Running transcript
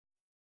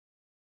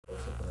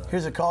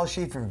Here's a call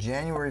sheet from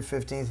January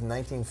 15th,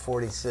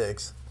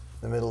 1946,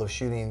 in the middle of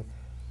shooting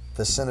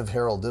The Sin of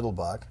Harold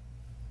Diddlebach.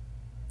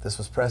 This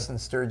was Preston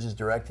Sturges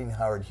directing,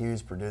 Howard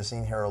Hughes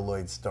producing, Harold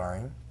Lloyd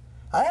starring.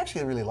 I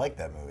actually really liked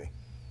that movie.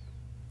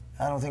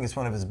 I don't think it's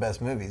one of his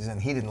best movies,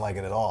 and he didn't like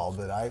it at all,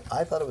 but I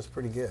thought it was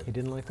pretty good. He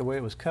didn't like the way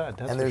it was cut,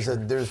 that's and for there's sure.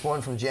 there's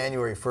one from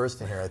January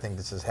 1st in here. I think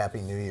this is Happy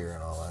New Year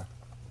and all that.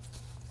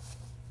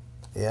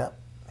 Yeah,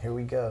 here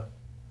we go.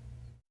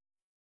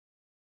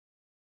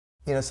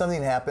 You know,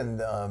 something happened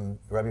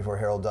right before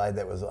Harold died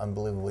that was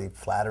unbelievably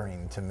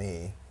flattering to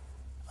me.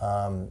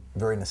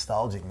 Very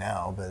nostalgic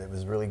now, but it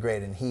was really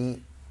great. And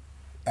he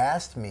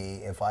asked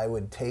me if I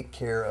would take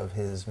care of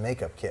his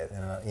makeup kit.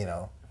 And, you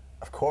know,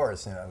 of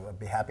course, you know, I'd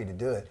be happy to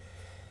do it.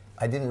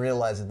 I didn't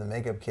realize that the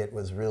makeup kit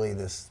was really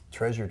this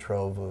treasure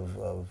trove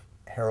of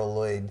Harold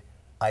Lloyd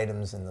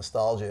items and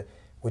nostalgia,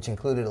 which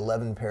included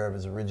 11 pair of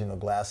his original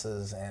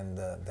glasses and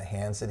the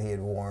hands that he had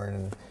worn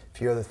and a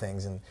few other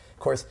things. And of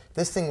course,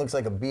 this thing looks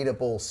like a beat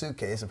up old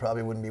suitcase. It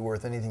probably wouldn't be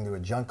worth anything to a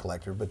junk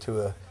collector, but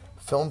to a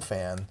film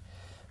fan,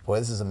 boy,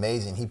 this is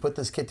amazing. He put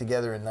this kit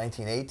together in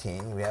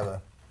 1918. We have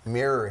a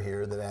mirror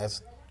here that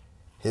has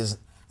his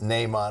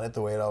name on it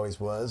the way it always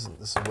was. And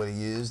this is what he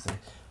used. And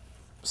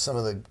some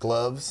of the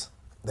gloves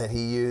that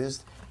he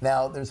used.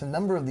 Now, there's a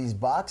number of these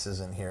boxes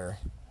in here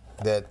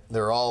that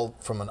they're all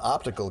from an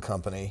optical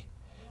company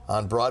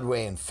on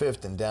Broadway and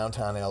 5th in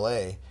downtown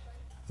LA.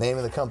 Name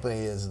of the company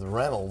is the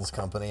Reynolds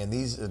Company, and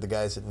these are the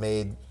guys that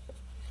made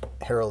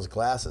Harold's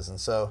glasses. And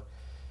so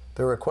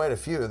there were quite a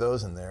few of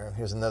those in there.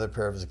 Here's another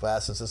pair of his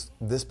glasses.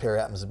 This pair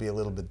happens to be a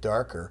little bit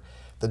darker.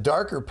 The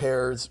darker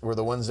pairs were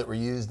the ones that were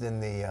used in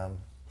the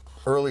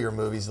earlier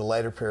movies. The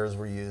lighter pairs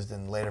were used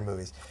in later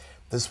movies.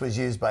 This was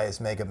used by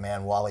his makeup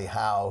man, Wally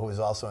Howe, who was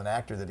also an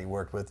actor that he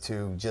worked with,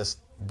 to just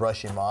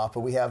brush him off. But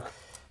we have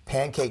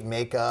pancake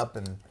makeup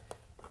and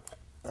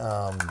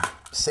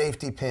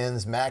safety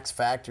pins, Max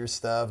Factor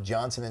stuff,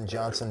 Johnson &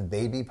 Johnson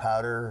baby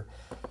powder,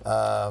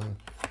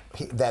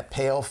 that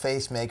pale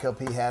face makeup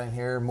he had in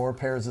here, more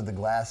pairs of the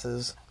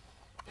glasses.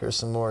 Here's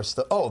some more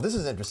stuff. Oh, this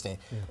is interesting.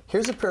 Yeah.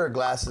 Here's a pair of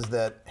glasses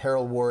that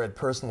Harold wore at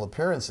personal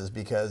appearances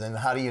because, and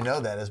how do you know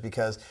that? Is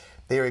because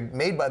they were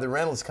made by the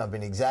Reynolds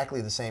Company,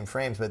 exactly the same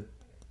frames, but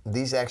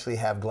these actually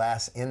have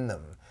glass in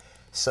them.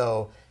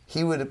 So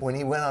he would, when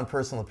he went on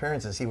personal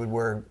appearances, he would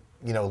wear,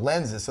 you know,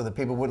 lenses so that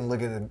people wouldn't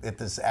look at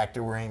this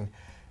actor wearing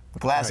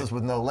glasses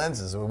with no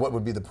lenses. What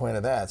would be the point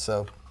of that?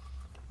 So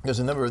there's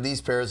a number of these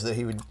pairs that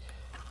he would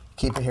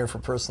keep in here for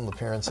personal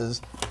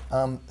appearances.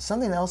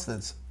 Something else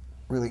that's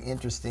really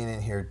interesting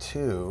in here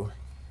too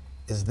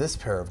is this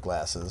pair of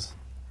glasses.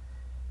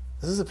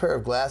 This is a pair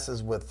of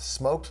glasses with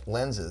smoked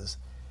lenses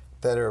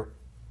that are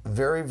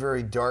very,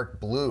 very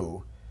dark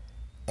blue.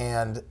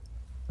 And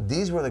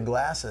these were the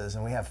glasses,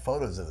 and we have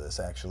photos of this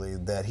actually,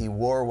 that he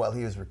wore while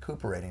he was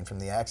recuperating from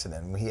the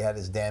accident. He had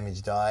his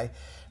damaged eye.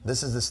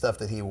 This is the stuff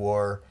that he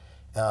wore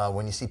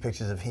when you see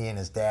pictures of he and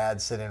his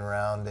dad sitting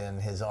around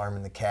and his arm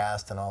in the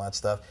cast and all that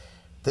stuff.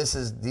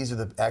 These are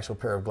the actual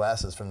pair of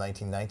glasses from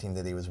 1919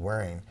 that he was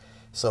wearing.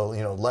 So,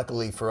 you know,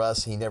 luckily for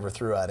us, he never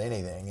threw out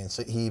anything, and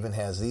so he even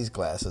has these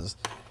glasses.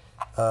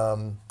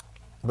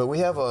 But we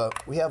have a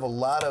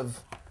lot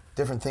of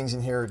different things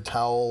in here: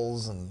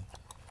 towels and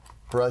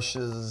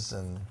brushes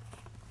and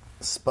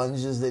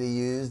sponges that he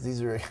used. These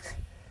are,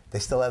 they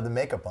still have the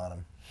makeup on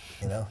them,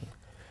 you know,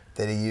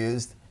 that he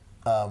used.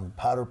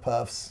 Powder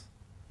puffs,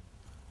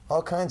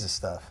 all kinds of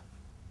stuff.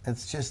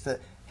 It's just that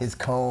his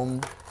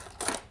comb,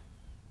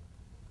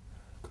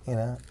 you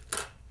know.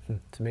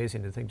 It's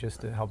amazing to think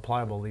just how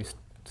pliable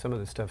some of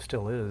this stuff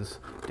still is,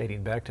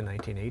 dating back to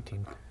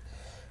 1918.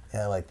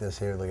 Yeah, like this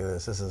here. Look at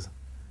this. This is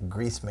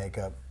grease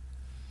makeup.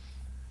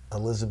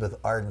 Elizabeth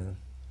Arden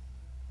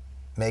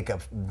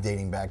makeup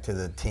dating back to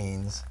the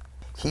teens.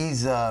 He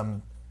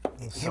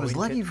was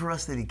lucky for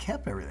us that he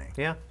kept everything.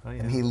 Yeah. Oh,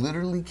 yeah. And he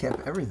literally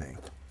kept everything.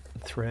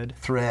 Thread.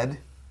 Thread.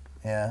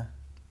 Yeah.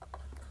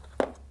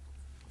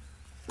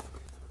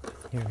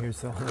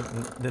 Here's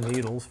the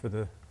needles for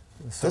the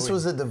sewing. This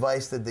was a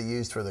device that they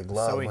used for the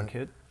glove. Sewing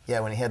kit. Yeah,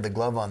 when he had the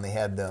glove on, they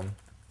had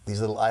these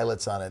little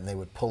eyelets on it, and they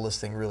would pull this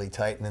thing really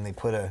tight, and then they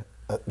put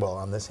well,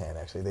 on this hand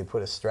actually, they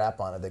put a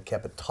strap on it that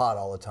kept it taut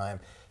all the time,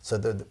 so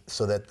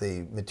that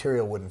the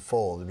material wouldn't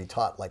fold. It'd be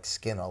taut like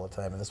skin all the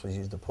time, and this was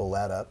used to pull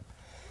that up.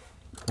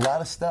 A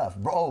lot of stuff.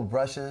 Oh,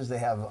 brushes. They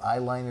have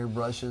eyeliner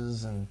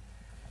brushes and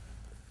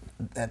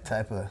that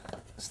type of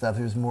stuff.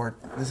 There's more.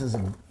 This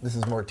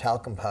is more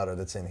talcum powder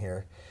that's in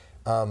here.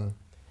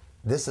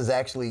 This is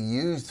actually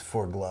used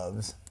for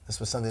gloves. This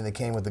was something that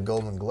came with the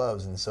Goldman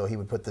gloves, and so he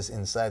would put this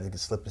inside. He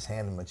could slip his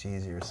hand in much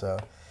easier. So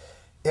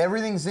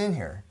everything's in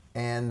here.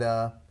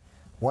 And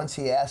once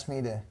he asked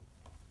me to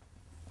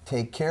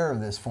take care of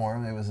this for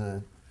him, it was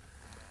a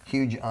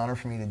huge honor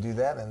for me to do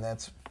that, and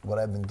that's what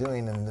I've been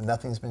doing, and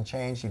nothing's been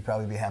changed. He'd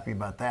probably be happy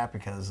about that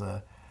because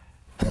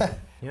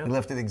he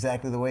left it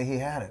exactly the way he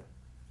had it.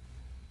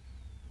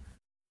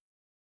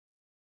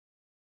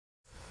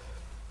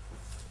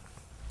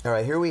 All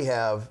right, here we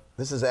have,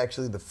 this is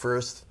actually the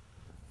first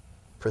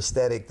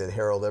prosthetic that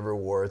Harold ever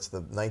wore. It's the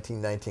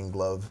 1919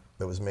 glove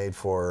that was made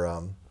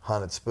for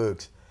Haunted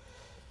Spooks.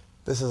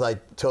 This is, I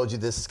told you,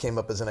 this came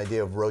up as an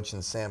idea of Roach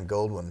and Sam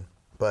Goldwyn.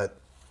 But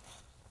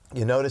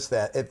you notice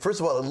that, first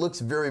of all, it looks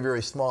very,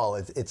 very small.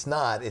 It's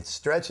not. It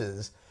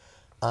stretches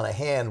on a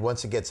hand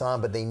once it gets on,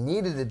 but they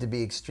needed it to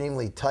be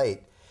extremely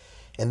tight.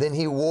 And then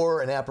he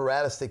wore an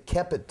apparatus that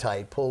kept it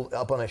tight. Pulled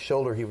up on his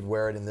shoulder, he would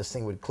wear it, and this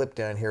thing would clip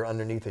down here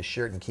underneath his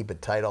shirt and keep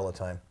it tight all the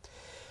time.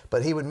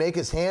 But he would make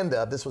his hand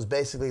up. This was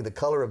basically the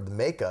color of the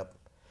makeup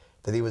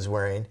that he was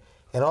wearing.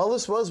 And all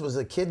this was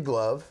a kid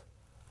glove,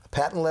 a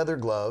patent leather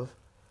glove.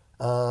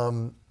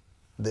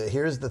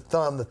 Here's the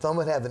thumb. The thumb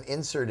would have an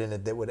insert in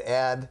it that would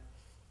add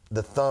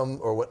the thumb,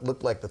 or what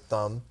looked like the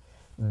thumb.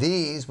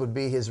 These would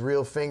be his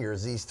real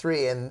fingers, these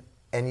three. And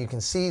you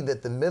can see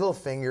that the middle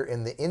finger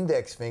and the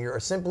index finger are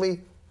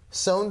simply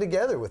sewn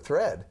together with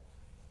thread.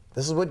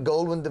 This is what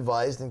Goldwyn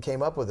devised and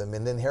came up with him.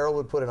 And then Harold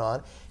would put it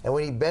on. And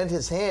when he bent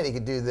his hand, he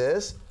could do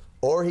this,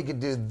 or he could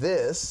do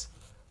this,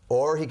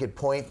 or he could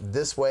point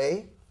this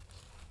way.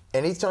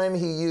 Anytime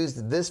he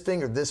used this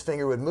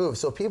finger would move.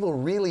 So people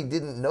really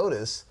didn't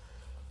notice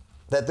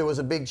that there was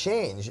a big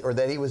change or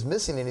that he was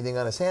missing anything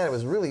on his hand. It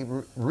was really,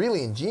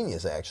 really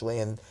ingenious, actually.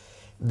 And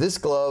this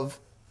glove,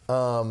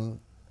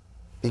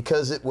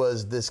 because it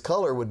was this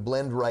color, would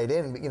blend right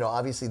in. You know,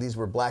 obviously these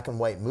were black and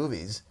white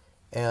movies.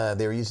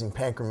 They were using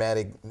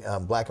panchromatic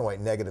black and white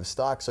negative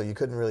stock, so you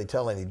couldn't really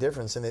tell any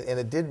difference. And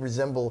it did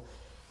resemble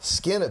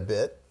skin a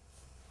bit.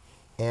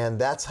 And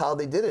that's how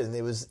they did it. And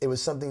it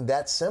was something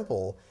that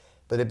simple,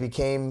 but it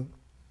became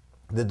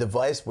the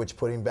device which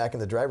put him back in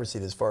the driver's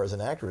seat as far as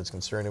an actor is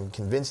concerned, and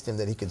convinced him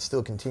that he could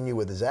still continue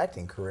with his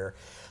acting career.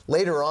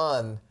 Later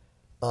on,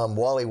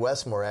 Wally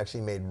Westmore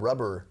actually made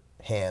rubber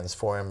hands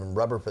for him and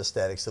rubber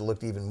prosthetics that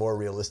looked even more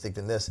realistic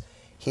than this.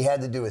 He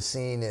had to do a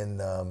scene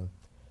in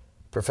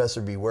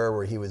Professor Beware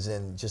where he was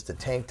in just a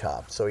tank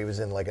top. So he was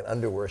in like an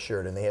underwear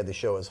shirt and they had to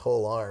show his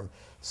whole arm.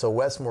 So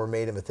Westmore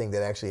made him a thing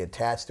that actually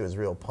attached to his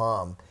real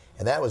palm.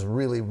 And that was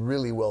really,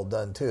 really well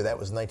done too. That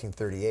was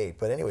 1938.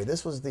 But anyway,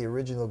 this was the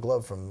original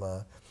glove from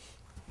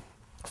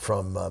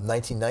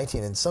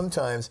 1919. And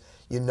sometimes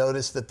you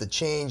notice that the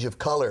change of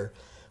color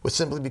was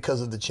simply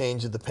because of the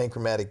change of the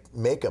panchromatic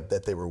makeup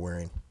that they were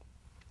wearing.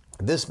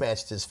 This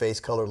matched his face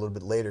color a little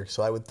bit later,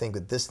 so I would think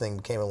that this thing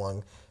came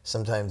along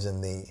sometime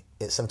in the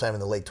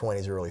late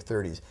 20s or early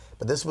 30s.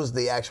 But this was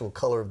the actual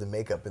color of the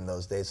makeup in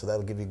those days, so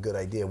that'll give you a good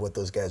idea of what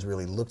those guys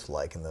really looked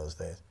like in those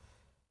days.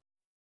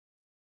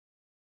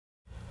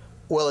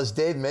 Well, as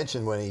Dave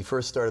mentioned, when he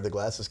first started the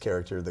glasses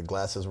character, the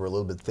glasses were a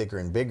little bit thicker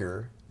and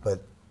bigger,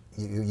 but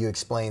you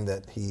explained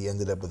that he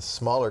ended up with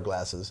smaller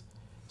glasses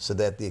so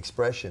that the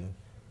expression,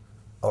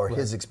 or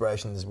his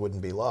expressions,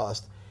 wouldn't be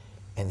lost.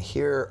 And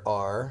here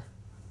are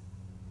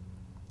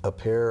a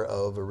pair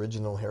of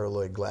original Harold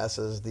Lloyd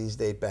glasses. These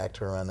date back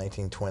to around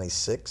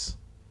 1926.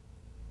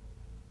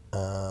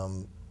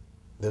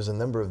 There's a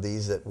number of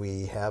these that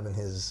we have in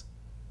his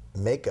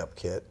makeup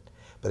kit,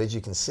 but as you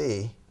can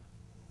see,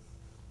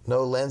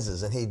 no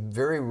lenses. And he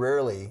very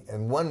rarely,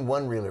 and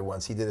one reeler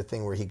once, he did a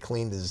thing where he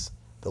cleaned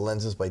the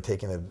lenses by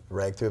taking a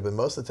rag through it, but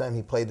most of the time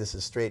he played this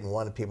as straight and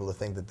wanted people to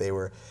think that they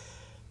were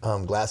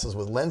glasses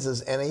with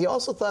lenses. And he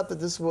also thought that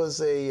this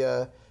was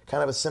a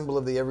kind of a symbol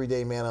of the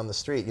everyday man on the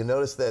street. You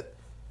notice that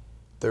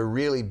they're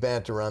really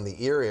bent around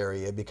the ear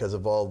area because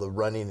of all the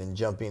running and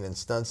jumping and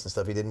stunts and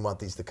stuff. He didn't want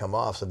these to come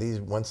off, so these,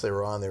 once they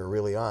were on, they were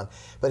really on.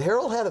 But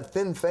Harold had a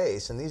thin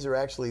face, and these are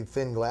actually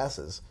thin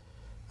glasses.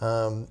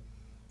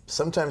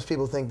 Sometimes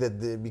people think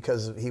that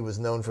because he was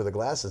known for the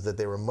glasses that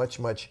they were much,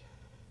 much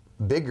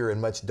bigger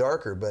and much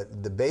darker,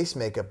 but the base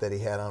makeup that he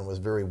had on was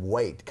very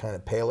white, kind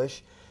of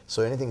palish,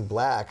 so anything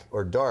black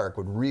or dark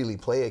would really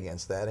play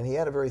against that. And he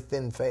had a very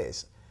thin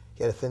face.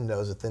 He had a thin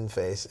nose, a thin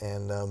face,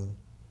 and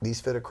these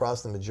fit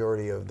across the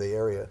majority of the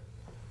area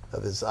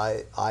of his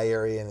eye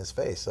area and his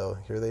face, so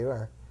here they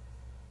are.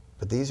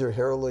 But these are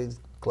Harold Lloyd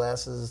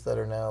glasses that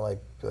are now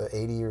like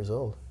 80 years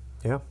old.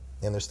 Yeah.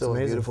 And they're still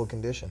in beautiful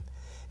condition.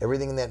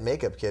 Everything in that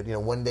makeup kit, you know,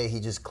 one day he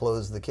just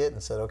closed the kit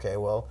and said, okay,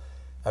 well,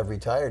 I've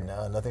retired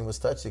now, and nothing was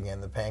touched again.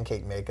 The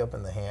pancake makeup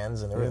and the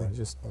hands and everything. Yeah,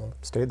 just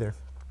stayed there.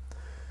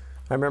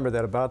 I remember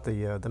that about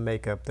the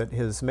makeup, that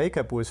his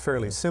makeup was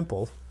fairly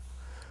simple.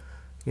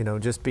 You know,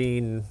 just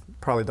being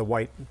probably the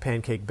white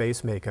pancake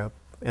base makeup,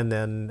 and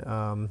then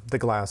the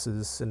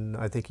glasses, and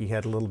I think he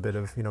had a little bit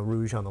of, you know,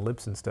 rouge on the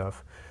lips and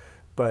stuff.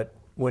 But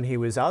when he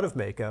was out of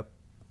makeup,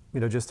 you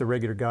know, just a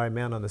regular guy,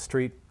 man on the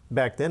street,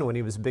 back then when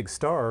he was a big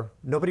star,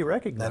 nobody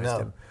recognized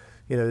him.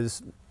 You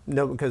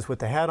know, because with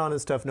the hat on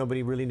and stuff,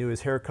 nobody really knew his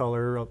hair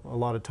color a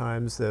lot of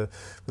times. With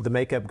the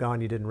makeup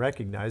gone, you didn't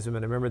recognize him.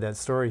 And I remember that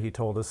story he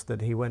told us,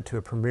 that he went to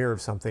a premiere of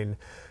something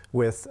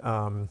with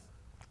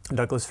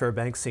Douglas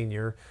Fairbanks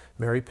Sr.,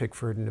 Mary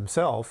Pickford, and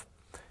himself.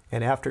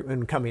 And after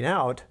coming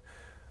out,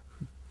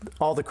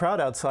 all the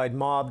crowd outside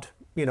mobbed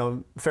you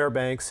know,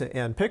 Fairbanks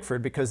and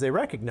Pickford because they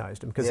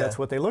recognized him, because that's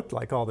what they looked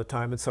like all the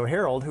time. And so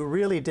Harold, who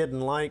really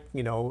didn't like,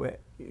 you know,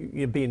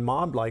 being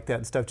mobbed like that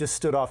and stuff, just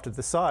stood off to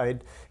the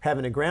side,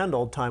 having a grand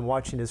old time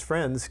watching his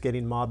friends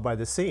getting mobbed by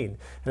the scene.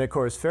 And of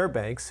course,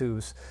 Fairbanks,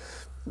 who's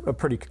a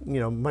pretty, you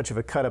know, much of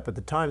a cut up at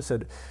the time,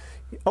 said,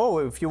 oh,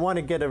 if you want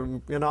to get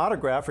an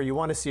autograph, or you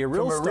want to see a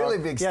real star, really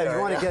big star, if you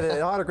want to get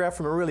an autograph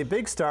from a really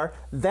big star,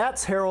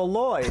 that's Harold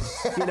Lloyd,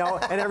 you know.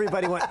 And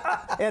everybody went,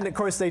 ah. And of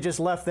course they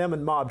just left them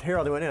and mobbed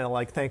Harold. They went in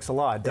like, thanks a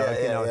lot, Doug,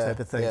 you know, type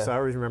of thing. So I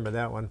always remember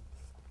that one.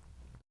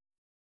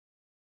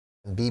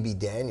 B.B.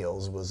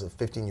 Daniels was a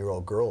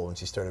 15-year-old girl when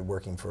she started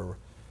working for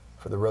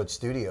the Roach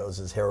Studios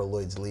as Harold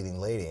Lloyd's leading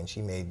lady, and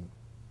she made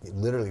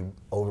literally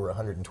over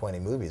 120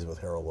 movies with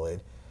Harold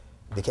Lloyd.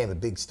 Became a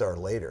big star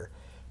later,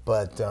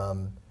 but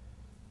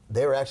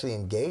they were actually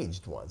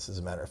engaged once, as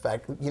a matter of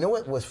fact. You know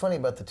what was funny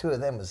about the two of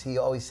them was he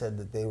always said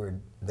that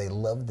they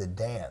loved to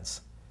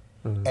dance.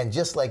 Mm-hmm. And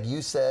just like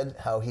you said,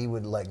 how he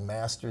would like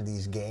master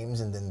these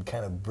games and then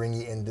kind of bring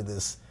you into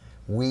this,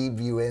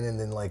 weave you in and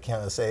then like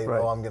kind of say,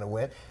 oh, I'm gonna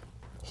win.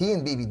 He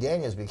and B.B.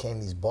 Daniels became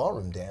these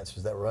ballroom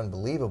dancers that were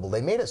unbelievable.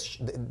 They made us,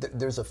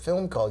 there's a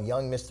film called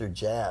Young Mr.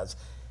 Jazz,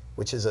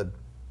 which is a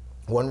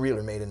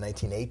one-reeler made in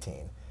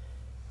 1918.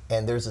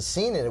 And there's a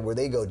scene in it where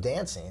they go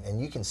dancing,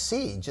 and you can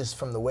see just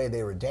from the way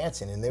they were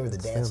dancing, and they were the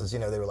dances, you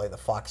know, they were like the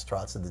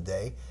foxtrots of the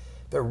day.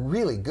 They're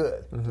really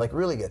good, like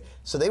really good.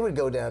 So they would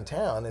go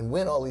downtown and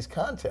win all these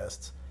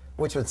contests,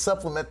 which would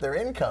supplement their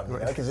income, you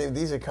know, because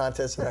these are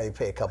contests, you know, you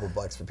pay a couple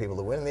bucks for people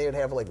to win, and they would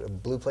have like a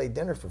blue plate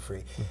dinner for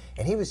free.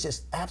 And he was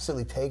just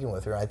absolutely taken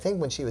with her. I think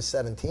when she was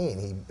 17,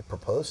 he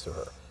proposed to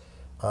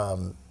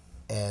her.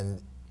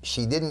 And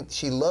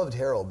she loved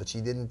Harold, but she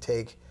didn't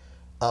take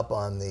up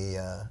on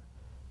the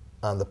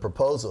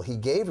proposal. He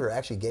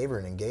actually gave her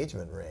an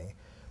engagement ring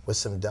with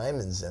some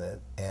diamonds in it,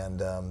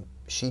 and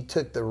she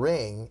took the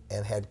ring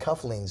and had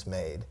cufflinks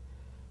made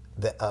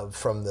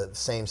from the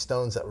same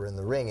stones that were in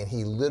the ring, and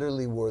he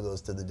literally wore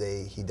those to the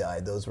day he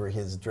died. Those were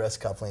his dress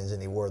cufflinks,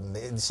 and he wore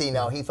them. See,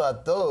 now he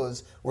thought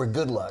those were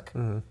good luck,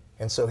 and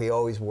so he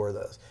always wore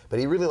those. But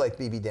he really liked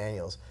B.B.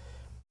 Daniels.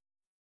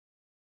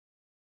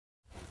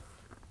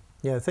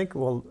 Yeah, I think,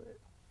 well,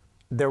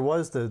 there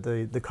was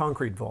the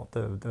concrete vault,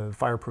 the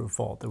fireproof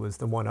vault. There was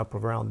the one up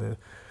around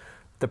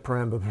the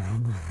Paramba,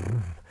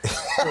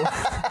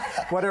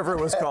 whatever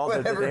it was called.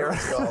 Whatever it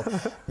was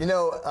called. You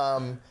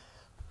know,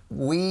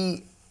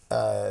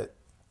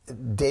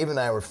 Dave and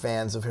I were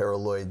fans of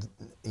Harold Lloyd,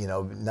 you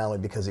know, not only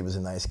because he was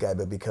a nice guy,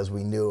 but because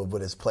we knew of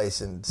what his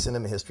place in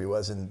cinema history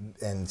was.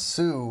 And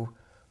Sue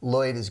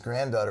Lloyd, his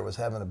granddaughter, was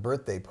having a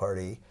birthday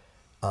party.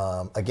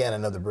 Again,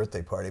 another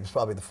birthday party. It was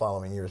probably the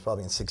following year. It was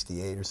probably in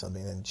 '68 or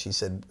something. And she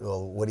said,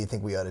 well, what do you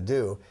think we ought to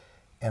do?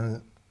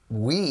 And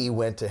we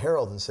went to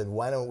Harold and said,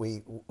 why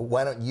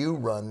don't you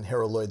run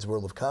Harold Lloyd's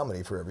World of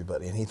Comedy for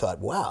everybody? And he thought,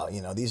 wow,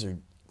 you know, these are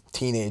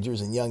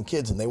teenagers and young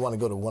kids and they want to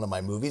go to one of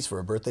my movies for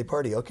a birthday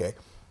party? Okay.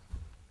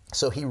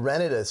 So he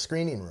rented a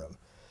screening room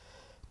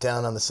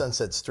down on the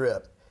Sunset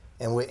Strip.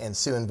 And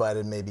Sue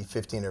invited maybe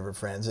 15 of her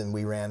friends, and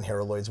we ran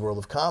Harold Lloyd's World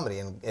of Comedy,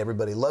 and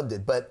everybody loved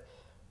it. But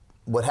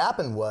what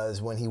happened was,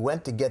 when he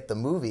went to get the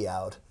movie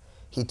out,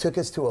 he took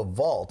us to a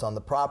vault on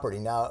the property.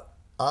 Now,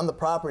 on the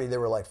property, there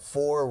were like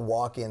 4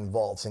 walk-in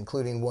vaults,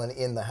 including one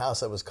in the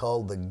house that was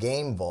called the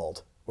Game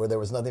Vault, where there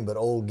was nothing but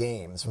old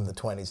games from the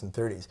 20s and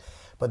 30s.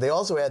 But they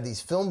also had these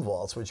film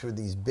vaults, which were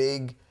these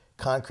big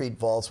concrete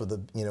vaults with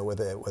a, you know, with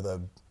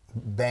a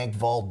bank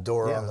vault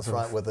door on the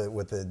front with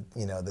the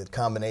you know, the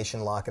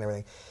combination lock and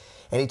everything.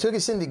 And he took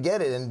us in to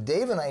get it, and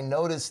Dave and I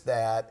noticed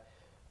that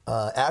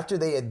after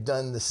they had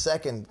done the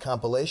second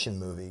compilation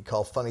movie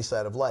called Funny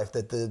Side of Life,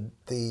 that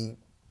the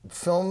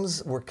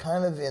films were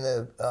kind of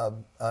in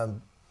a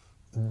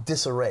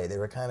disarray. They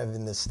were kind of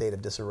in this state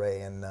of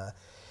disarray, and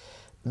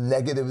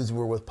negatives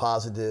were with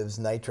positives.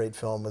 Nitrate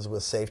film was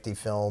with safety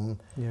film.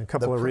 Yeah, a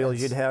couple of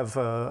reels. You'd have,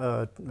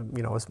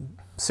 you know, a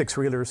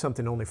 6-reeler or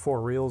something. Only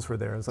 4 reels were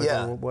there. It's like,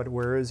 well,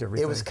 where is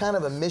everything? It was kind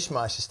of a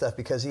mishmash of stuff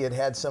because he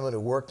had someone who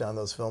worked on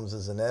those films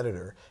as an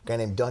editor, a guy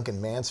named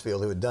Duncan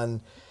Mansfield, who had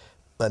done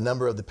a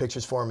number of the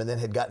pictures for him and then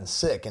had gotten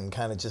sick and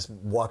kind of just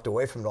walked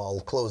away from it all,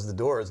 closed the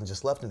doors and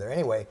just left him there.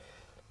 Anyway,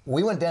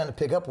 we went down to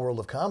pick up World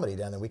of Comedy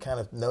down there. We kind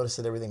of noticed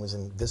that everything was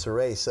in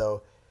disarray.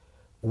 So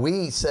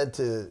we said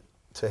to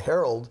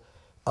Harold,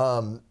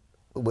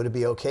 would it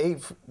be okay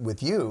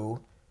with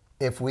you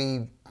if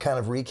we kind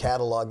of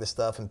recatalog the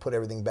stuff and put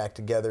everything back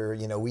together?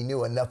 You know, we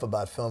knew enough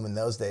about film in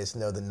those days to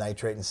know that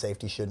nitrate and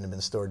safety shouldn't have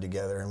been stored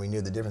together, and we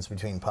knew the difference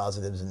between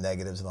positives and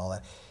negatives and all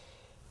that.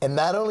 And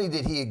not only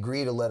did he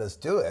agree to let us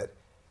do it,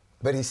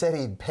 but he said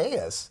he'd pay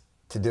us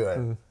to do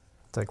it.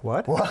 It's like,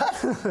 what?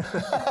 What?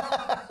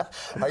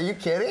 Are you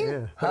kidding?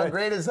 Yeah. How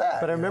great is that?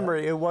 But I remember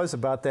it was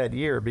about that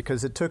year,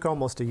 because it took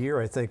almost a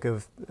year, I think,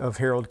 of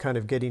Harold kind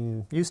of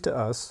getting used to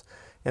us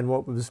and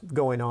what was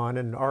going on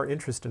and our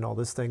interest in all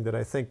this thing, that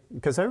I think,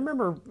 because I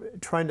remember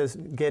trying to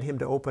get him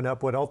to open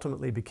up what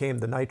ultimately became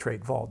the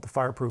nitrate vault, the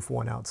fireproof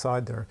one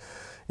outside there.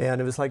 And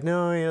it was like,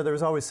 no, you know, there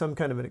was always some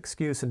kind of an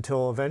excuse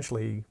until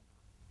eventually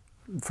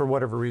for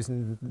whatever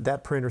reason,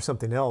 that print or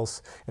something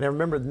else. And I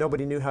remember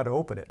nobody knew how to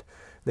open it.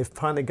 They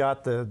finally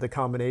got the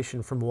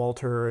combination from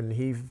Walter, and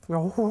he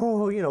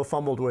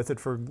fumbled with it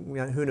for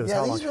who knows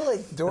how long. These were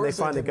like doors and they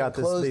finally that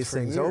got these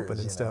things years, open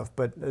and stuff.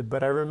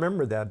 But I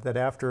remember that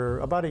after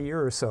about a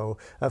year or so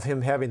of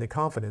him having the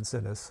confidence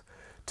in us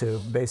to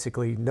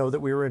basically know that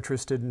we were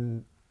interested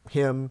in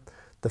him,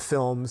 the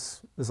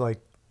films, is like,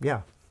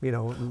 yeah,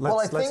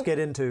 let's get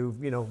into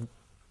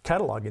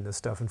cataloging this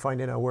stuff and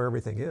finding out where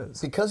everything is.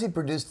 Because he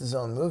produced his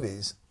own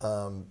movies,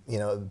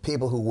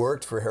 people who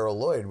worked for Harold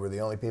Lloyd were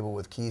the only people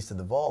with keys to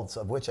the vaults,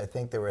 of which I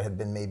think there had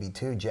been maybe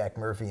 2, Jack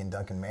Murphy and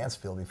Duncan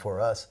Mansfield before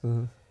us.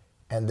 Mm-hmm.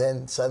 And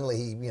then suddenly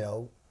he,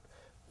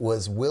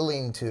 was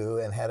willing to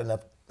and had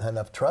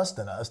enough trust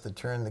in us to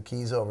turn the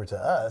keys over to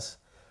us,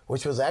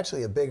 which was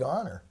actually a big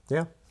honor.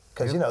 Yeah.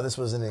 Because, this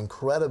was an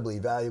incredibly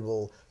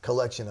valuable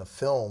collection of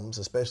films,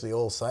 especially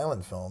old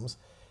silent films.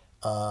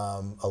 A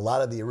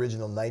lot of the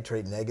original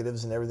nitrate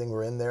negatives and everything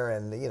were in there,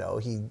 and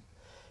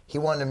he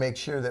wanted to make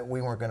sure that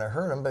we weren't going to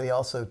hurt him, but he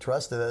also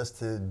trusted us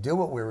to do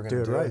what we were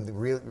going to do, right.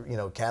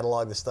 And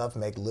catalog the stuff,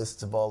 make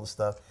lists of all the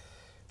stuff,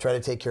 try to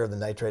take care of the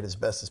nitrate as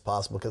best as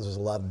possible, because there's a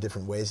lot of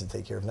different ways to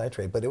take care of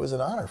nitrate. But it was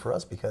an honor for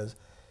us because,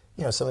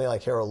 somebody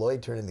like Harold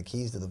Lloyd turning the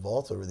keys to the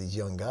vault over these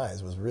young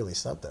guys was really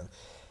something.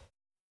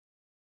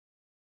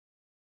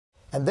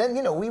 And then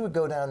we would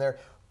go down there.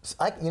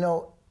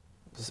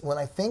 When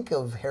I think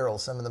of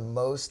Harold, some of the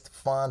most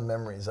fond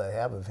memories I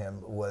have of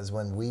him was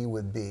when we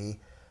would be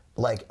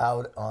like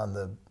out on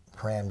the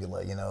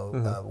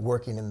perambula,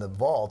 working in the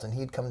vault, and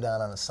he'd come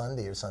down on a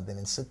Sunday or something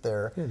and sit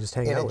there just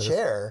in a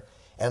chair,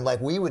 and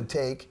like we would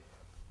take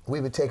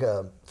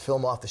a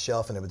film off the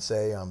shelf and it would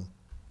say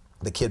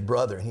The Kid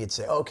Brother, and he'd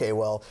say, okay,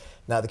 well,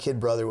 now The Kid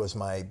Brother was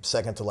my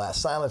second to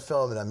last silent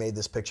film, and I made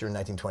this picture in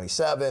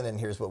 1927, and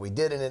here's what we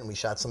did in it, and we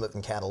shot some of it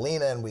in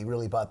Catalina, and we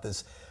really bought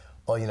this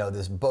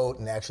this boat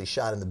and actually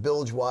shot in the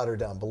bilge water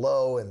down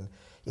below, and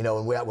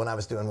when I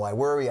was doing Why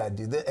Worry, I'd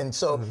do this, and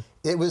so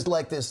it was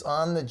like this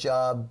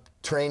on-the-job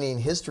training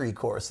history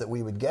course that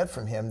we would get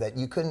from him that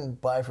you couldn't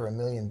buy for $1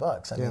 million.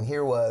 I mean,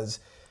 here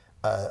was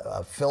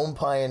a film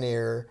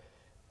pioneer,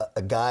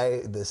 a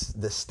guy, the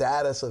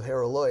status of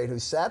Harold Lloyd, who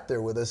sat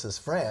there with us as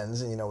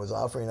friends, and was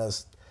offering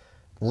us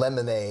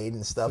lemonade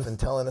and stuff and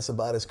telling us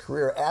about his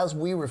career as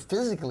we were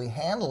physically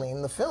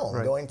handling the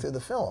film, going through the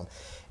film,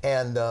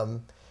 and.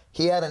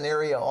 He had an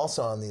area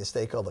also on the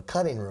estate called the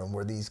cutting room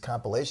where these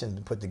compilations had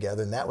been put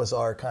together, and that was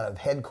our kind of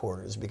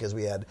headquarters because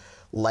we had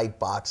light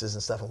boxes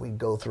and stuff, and we'd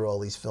go through all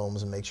these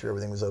films and make sure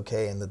everything was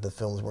okay and that the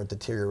films weren't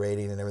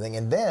deteriorating and everything.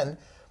 And then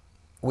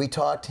we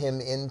talked him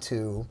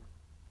into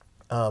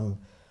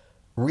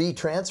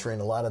retransferring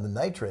a lot of the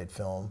nitrate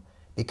film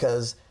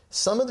because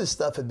some of this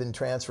stuff had been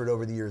transferred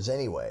over the years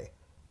anyway.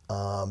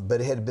 But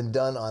it had been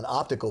done on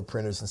optical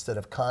printers instead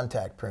of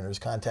contact printers.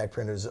 Contact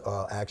printers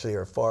actually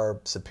are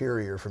far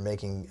superior for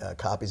making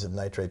copies of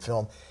nitrate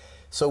film.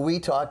 So we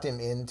talked him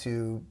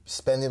into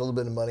spending a little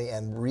bit of money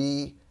and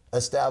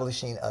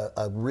re-establishing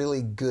a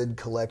really good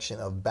collection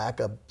of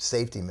backup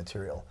safety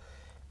material.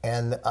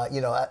 And, I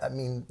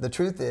mean, the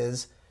truth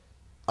is,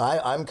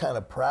 I'm kind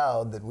of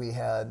proud that we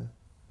had,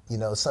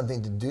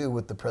 something to do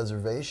with the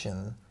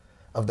preservation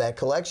of that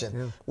collection.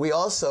 Yeah. We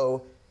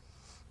also...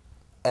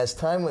 As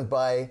time went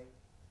by,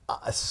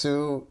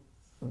 Sue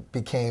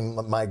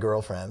became my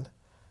girlfriend.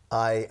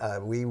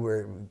 We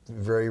were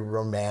very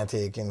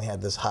romantic and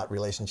had this hot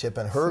relationship,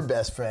 and her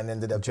best friend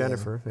ended up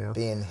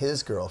being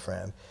his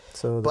girlfriend.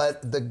 So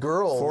but the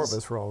girls, 4 of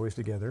us were always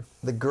together.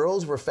 The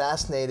girls were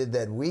fascinated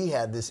that we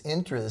had this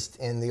interest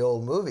in the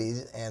old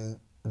movies, and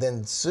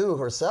then Sue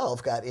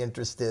herself got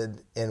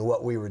interested in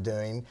what we were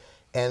doing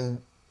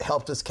and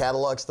helped us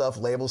catalog stuff,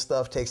 label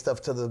stuff, take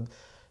stuff to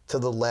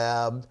the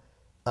lab.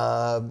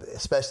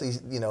 Especially,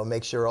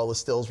 make sure all the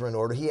stills were in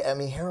order.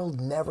 Harold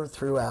never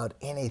threw out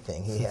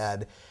anything. He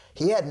had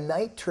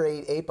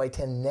nitrate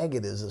 8x10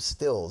 negatives of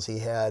stills. He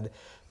had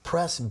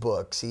press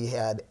books. He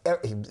had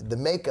the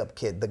makeup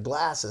kit, the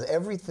glasses,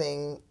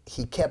 everything.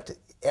 He kept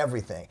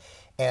everything,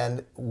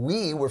 and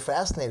we were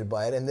fascinated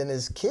by it. And then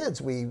as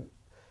kids,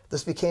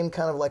 this became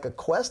kind of like a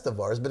quest of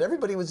ours. But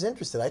everybody was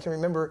interested. I can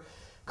remember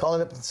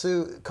calling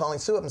Sue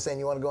up and saying,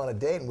 "You want to go on a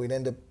date?" And we'd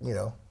end up,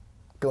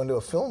 going to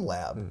a film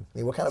lab. I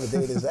mean, what kind of a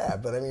date is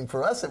that? But I mean,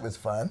 for us, it was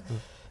fun.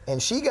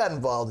 And she got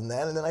involved in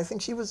that, and then I think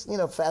she was,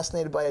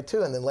 fascinated by it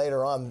too. And then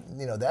later on,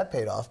 that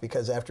paid off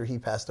because after he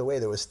passed away,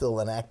 there was still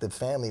an active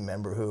family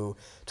member who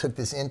took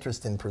this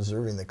interest in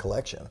preserving the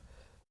collection.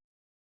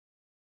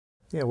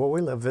 Yeah, well,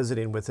 we loved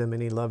visiting with him,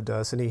 and he loved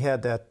us. And he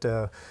had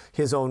that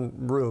his own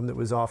room that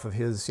was off of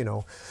his,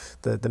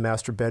 the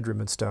master bedroom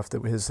and stuff.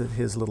 That was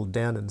his little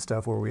den and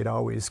stuff where we'd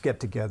always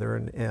get together.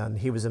 And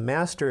he was a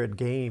master at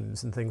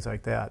games and things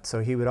like that.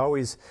 So he would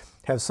always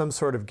have some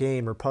sort of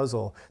game or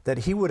puzzle that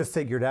he would have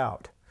figured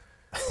out.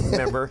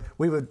 remember,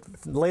 we would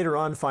later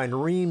on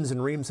find reams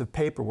and reams of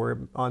paper where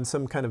on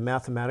some kind of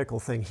mathematical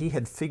thing, he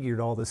had figured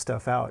all this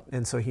stuff out,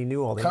 and so he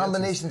knew all the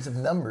combinations answers.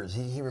 of numbers.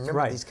 He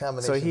remembered these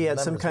combinations. So he had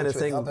of some numbers, kind of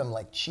which thing. would help him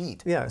like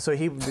cheat. Yeah, so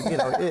he,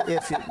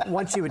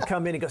 once you would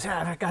come in, he goes,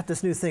 I got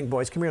this new thing,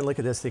 boys. Come here and look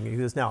at this thing. He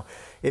goes, now,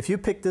 if you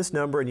pick this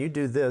number and you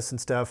do this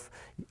and stuff,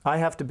 I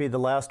have to be the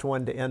last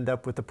one to end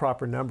up with the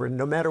proper number. And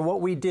no matter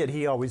what we did,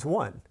 he always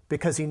won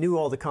because he knew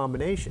all the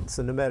combinations.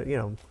 So no matter,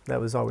 that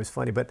was always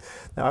funny. But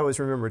I always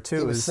remember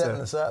too. He was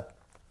setting us up.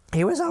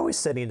 He was always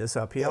setting this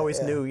up. He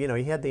always knew,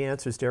 he had the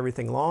answers to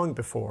everything long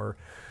before,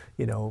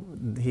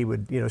 he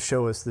would,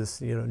 show us this,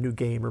 new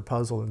game or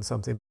puzzle and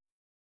something.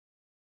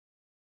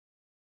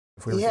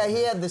 He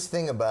had this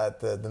thing about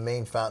the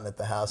main fountain at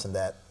the house, and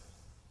that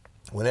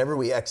whenever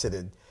we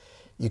exited,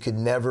 you could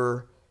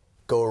never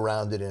go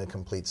around it in a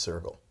complete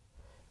circle.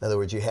 In other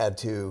words, you had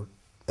to,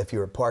 if you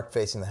were parked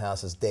facing the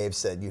house, as Dave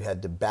said, you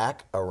had to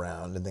back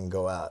around and then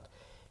go out.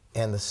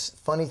 And the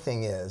funny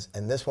thing is,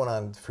 and this went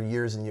on for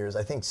years and years,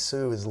 I think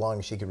Sue, as long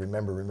as she could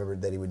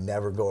remembered that he would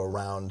never go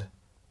around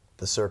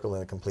the circle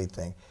in a complete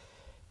thing.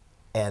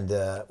 And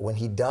when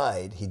he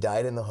died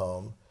in the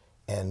home,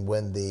 and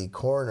when the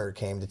coroner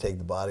came to take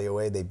the body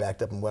away, they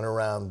backed up and went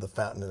around the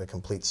fountain in a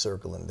complete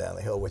circle and down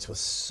the hill, which was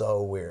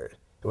so weird.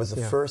 It was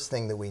the first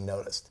thing that we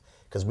noticed,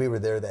 because we were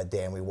there that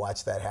day and we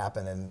watched that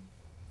happen, and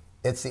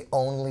it's the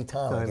only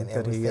time I can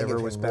ever think of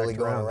him really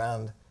going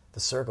around the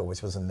circle,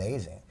 which was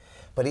amazing.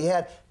 But he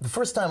had, the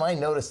first time I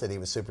noticed that he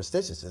was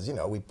superstitious is,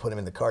 we put him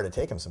in the car to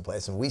take him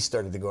someplace, and we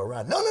started to go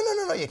around. No,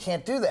 you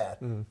can't do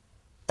that.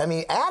 I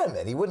mean,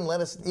 adamant. He wouldn't let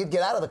us, he'd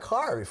get out of the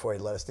car before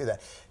he'd let us do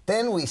that.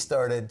 Then we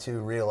started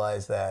to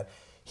realize that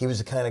he was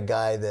the kind of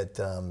guy that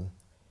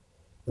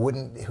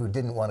who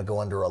didn't want to go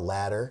under a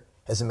ladder.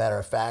 As a matter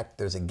of fact,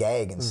 there's a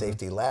gag in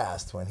Safety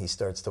Last when he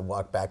starts to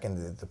walk back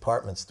into the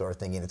department store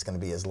thinking it's going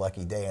to be his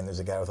lucky day, and there's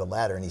a guy with a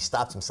ladder, and he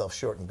stops himself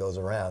short and goes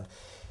around.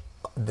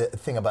 The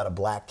thing about a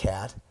black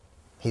cat,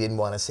 he didn't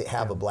want to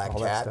have a black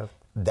cat.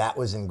 That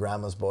was in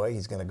Grandma's Boy.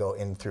 He's going to go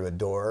in through a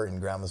door in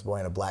Grandma's Boy,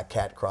 and a black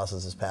cat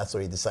crosses his path, so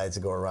he decides to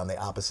go around the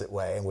opposite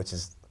way, which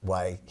is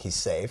why he's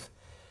safe.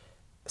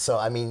 So,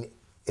 I mean,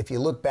 if you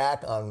look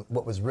back on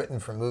what was written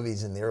for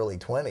movies in the early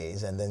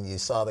 20s, and then you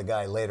saw the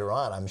guy later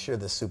on, I'm sure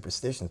this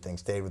superstition thing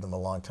stayed with him a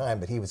long time,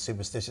 but he was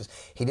superstitious.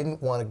 He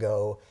didn't want to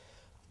go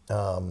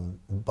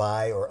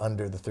by or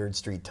under the 3rd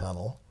Street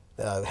Tunnel.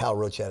 Hal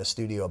Roach had a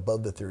studio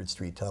above the 3rd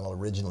Street Tunnel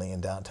originally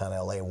in downtown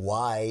LA.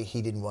 Why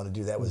he didn't want to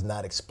do that was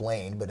not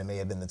explained, but it may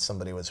have been that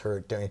somebody was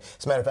hurt during.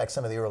 As a matter of fact,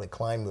 some of the early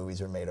Klein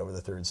movies were made over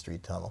the 3rd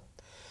Street Tunnel.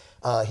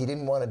 He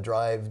didn't want to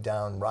drive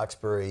down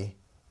Roxbury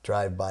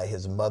Drive by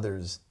his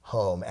mother's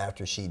home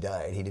after she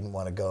died. He didn't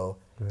want to go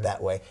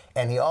that way.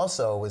 And he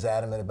also was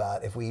adamant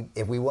about if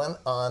we went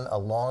on a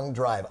long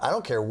drive, I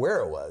don't care where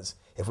it was,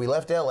 if we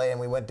left LA and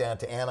we went down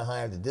to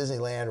Anaheim to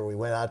Disneyland, or we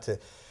went out to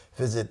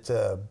visit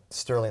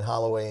Sterling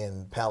Holloway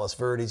and Palos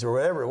Verdes or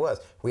whatever it was,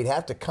 we'd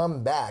have to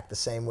come back the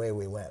same way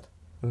we went.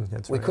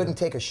 We couldn't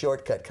take a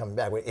shortcut coming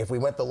back. If we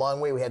went the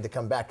long way, we had to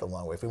come back the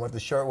long way. If we went the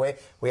short way,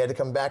 we had to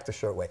come back the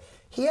short way.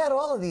 He had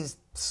all of these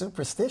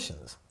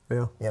superstitions,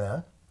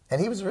 and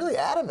he was really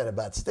adamant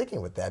about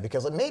sticking with that,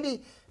 because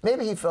maybe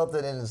he felt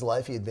that in his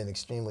life he had been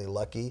extremely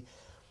lucky.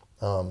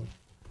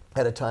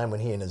 At a time when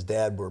he and his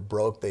dad were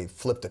broke, they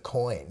flipped a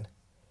coin,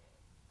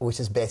 which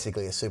is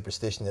basically a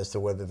superstition as to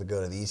whether to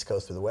go to the East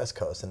Coast or the West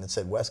Coast, and it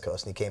said West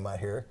Coast, and he came out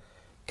here,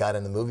 got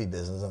in the movie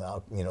business, and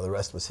the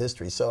rest was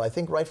history. So I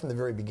think right from the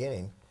very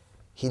beginning,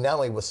 he not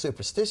only was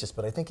superstitious,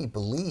 but I think he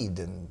believed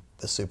in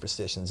the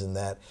superstitions, in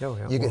that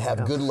you could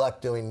have good luck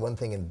doing one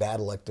thing and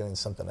bad luck doing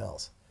something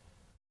else.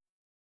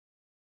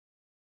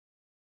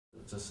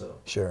 Just so.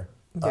 Sure.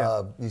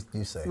 Yeah.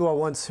 You say. Well,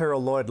 once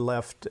Harold Lloyd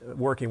left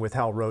working with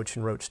Hal Roach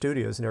and Roach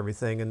Studios and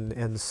everything,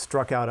 and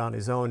struck out on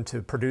his own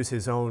to produce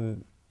his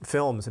own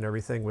films and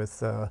everything with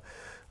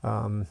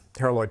Harold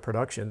Lloyd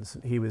Productions,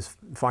 he was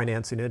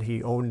financing it.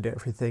 He owned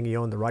everything. He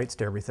owned the rights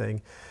to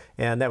everything,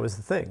 and that was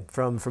the thing.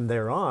 From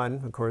there on,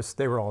 of course,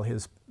 they were all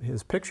his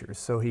pictures.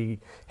 So he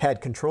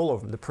had control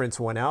over them. The prints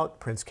went out.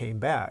 Prints came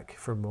back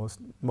for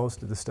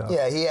most of the stuff.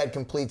 Yeah, he had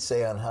complete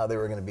say on how they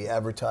were going to be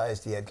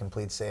advertised. He had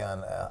complete say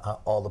on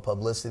all the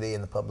publicity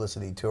and the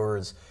publicity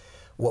tours,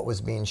 what was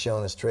being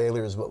shown as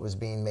trailers, what was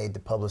being made to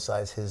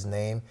publicize his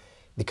name,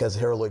 because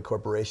Harold Lloyd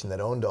Corporation that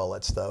owned all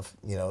that stuff,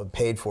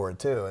 paid for it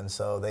too. And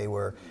so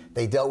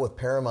they dealt with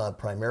Paramount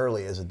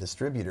primarily as a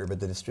distributor, but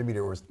the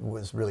distributor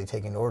was really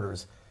taking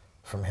orders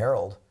from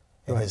Harold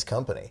and his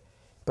company.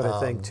 But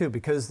I think too,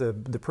 because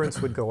the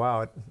prints would go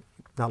out,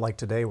 not like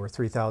today where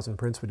 3,000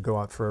 prints would go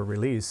out for a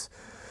release,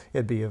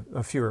 it'd be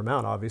a fewer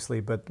amount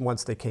obviously, but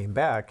once they came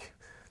back,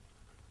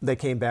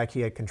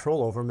 he had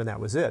control over them, and that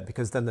was it,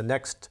 because then the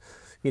next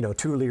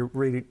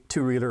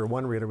two-reeler or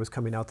one-reeler was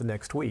coming out the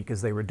next week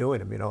as they were doing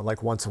them,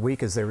 like once a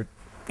week as they were,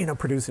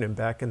 producing them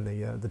back in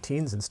the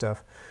teens and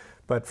stuff.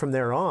 But from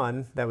there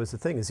on, that was the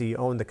thing, is he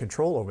owned the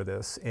control over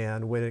this.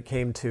 And when it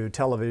came to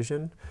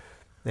television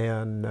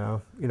and,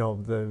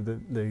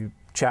 the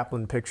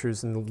Chaplin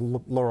pictures and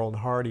Laurel and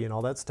Hardy and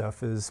all that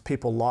stuff is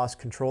people lost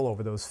control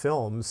over those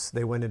films.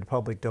 They went into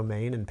public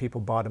domain and people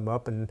bought them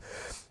up and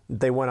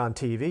they went on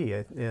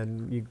TV.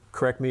 And you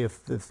correct me if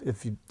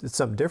it's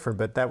something different,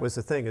 but that was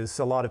the thing, is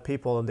a lot of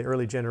people in the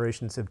early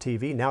generations of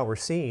TV, now we're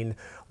seeing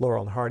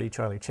Laurel and Hardy,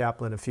 Charlie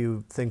Chaplin, a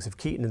few things of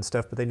Keaton and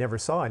stuff, but they never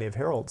saw any of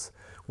Harold's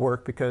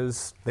work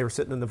because they were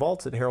sitting in the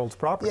vaults at Harold's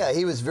property. Yeah,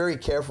 he was very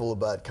careful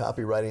about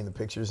copyrighting the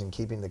pictures and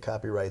keeping the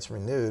copyrights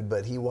renewed,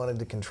 but he wanted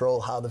to control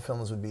how the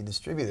films would be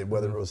distributed,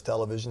 whether it was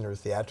television or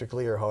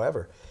theatrically or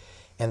however.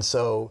 And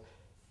so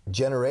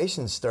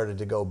generations started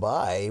to go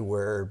by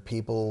where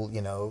people,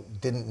 you know,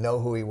 didn't know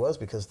who he was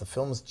because the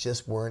films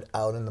just weren't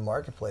out in the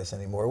marketplace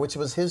anymore, which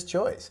was his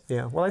choice.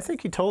 Yeah, well, I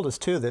think he told us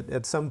too that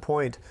at some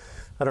point,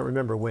 I don't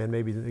remember when,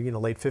 maybe, you know,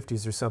 late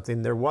 50s or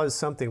something, there was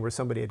something where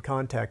somebody had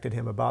contacted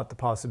him about the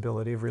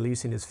possibility of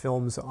releasing his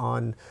films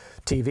on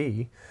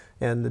TV,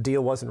 and the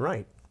deal wasn't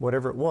right.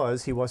 Whatever it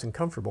was, he wasn't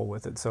comfortable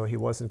with it, so he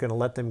wasn't going to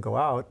let them go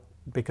out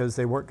because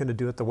they weren't going to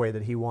do it the way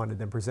that he wanted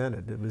them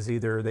presented. It was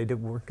either they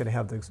weren't going to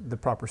have the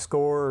proper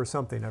score or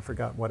something. I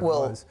forgot what it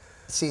was.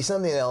 See,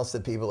 something else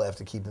that people have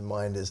to keep in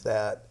mind is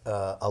that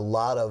a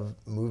lot of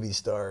movie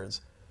stars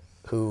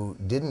who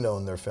didn't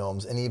own their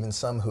films, and even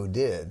some who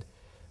did,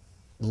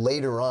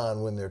 later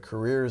on, when their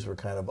careers were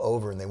kind of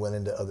over and they went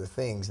into other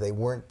things, they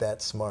weren't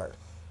that smart.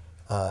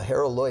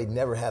 Harold Lloyd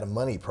never had a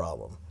money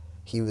problem.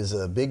 He was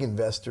a big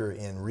investor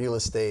in real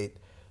estate.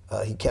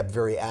 He kept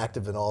very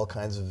active in all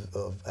kinds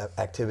of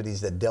activities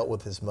that dealt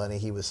with his money.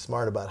 He was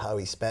smart about how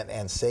he spent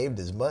and saved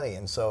his money.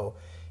 And so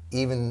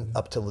even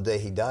up till the day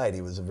he died,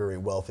 he was a very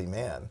wealthy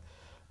man.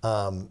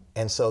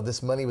 And so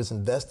this money was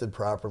invested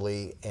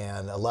properly,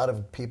 and a lot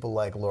of people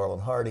like Laurel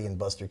and Hardy and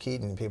Buster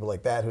Keaton and people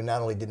like that, who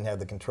not only didn't have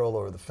the control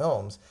over the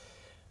films,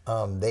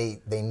 they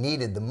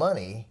needed the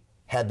money.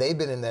 Had they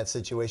been in that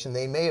situation,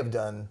 they may have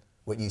done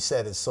what you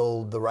said, is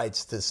sold the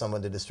rights to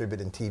someone to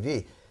distribute in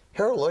TV.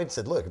 Harold Lloyd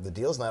said, look, if the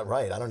deal's not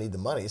right, I don't need the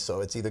money,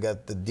 so it's either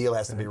the deal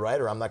has to be right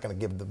or I'm not going to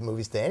give the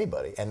movies to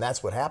anybody. And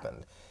that's what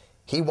happened.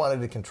 He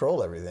wanted to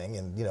control everything,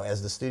 and you know,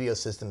 as the studio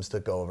systems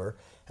took over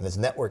and as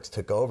networks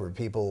took over,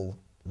 people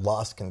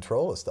lost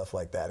control of stuff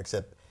like that,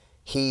 except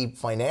he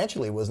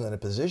financially wasn't in a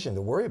position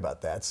to worry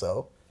about that,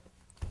 so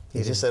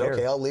he just said,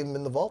 okay, I'll leave him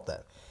in the vault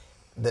then.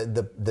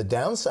 The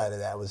downside of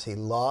that was he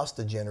lost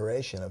a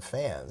generation of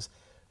fans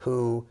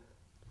who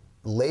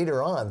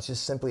later on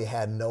just simply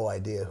had no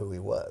idea who he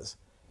was,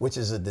 which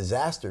is a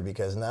disaster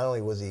because not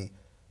only was he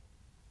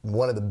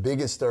one of the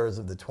biggest stars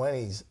of the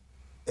 20s,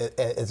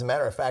 as a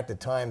matter of fact, at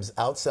times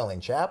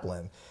outselling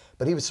Chaplin,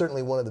 but he was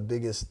certainly one of the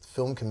biggest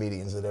film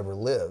comedians that ever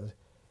lived.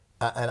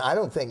 And I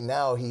don't think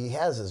now he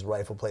has his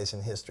rightful place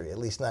in history, at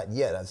least not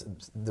yet.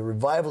 The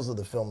revivals of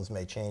the films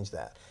may change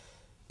that.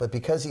 But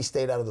because he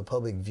stayed out of the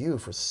public view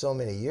for so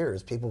many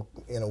years, people,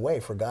 in a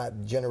way,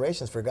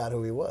 generations forgot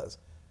who he was.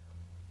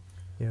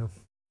 Yeah.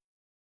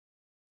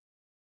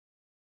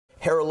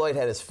 Harold Lloyd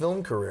had his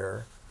film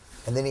career,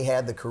 and then he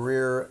had the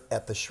career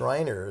at the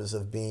Shriners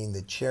of being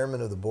the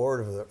chairman of the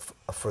board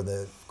for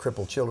the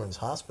crippled children's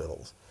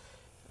hospitals.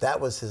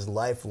 That was his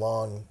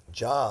lifelong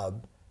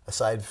job,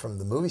 aside from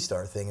the movie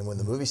star thing. And when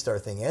the movie star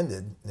thing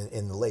ended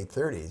in the late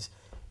 30s,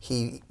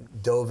 he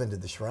dove into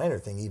the Shriner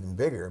thing even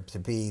bigger, to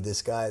be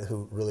this guy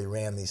who really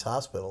ran these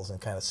hospitals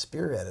and kind of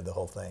spearheaded the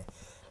whole thing.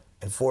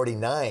 In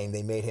 '49,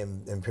 they made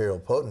him imperial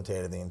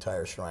potentate of the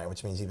entire shrine,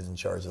 which means he was in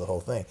charge of the whole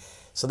thing.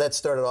 So that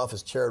started off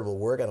as charitable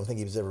work. I don't think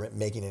he was ever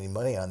making any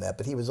money on that,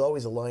 but he was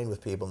always aligned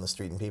with people in the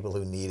street and people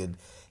who needed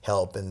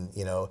help. And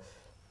you know,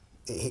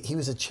 he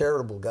was a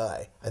charitable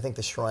guy. I think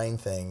the shrine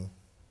thing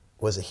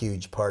was a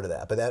huge part of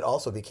that. But that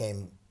also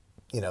became,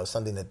 you know,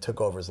 something that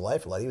took over his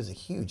life a lot. He was a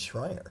huge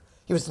Shriner.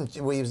 He was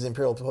the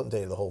imperial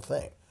potentate of the whole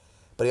thing.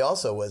 But he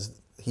also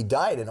he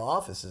died in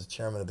office as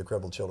chairman of the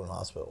Crippled Children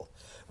Hospital,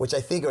 which I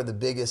think is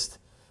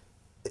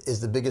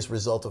the biggest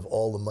result of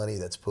all the money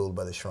that's pooled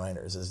by the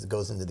Shriners, is it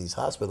goes into these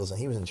hospitals, and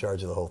he was in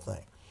charge of the whole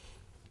thing.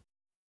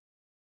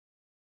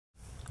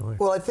 Boy.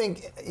 Well, I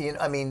think, you know,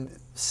 I mean,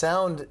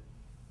 sound,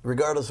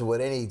 regardless of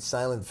what any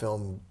silent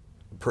film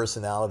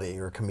personality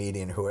or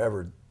comedian,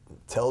 whoever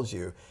tells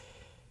you,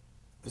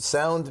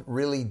 sound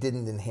really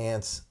didn't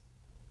enhance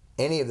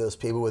any of those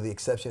people, with the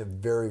exception of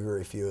very,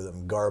 very few of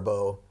them.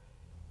 Garbo,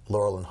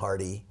 Laurel and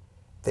Hardy,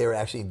 they were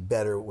actually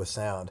better with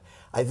sound.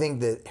 I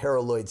think that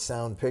Harold Lloyd's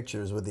sound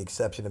pictures, with the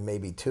exception of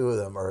maybe two of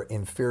them, are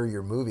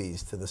inferior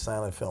movies to the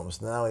silent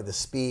films. Not only the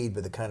speed,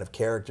 but the kind of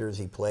characters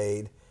he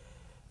played.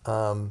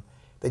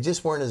 They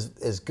just weren't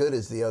as good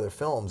as the other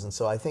films, and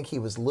so I think he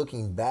was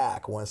looking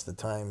back once the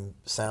time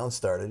sound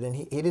started, and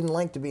he didn't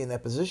like to be in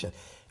that position.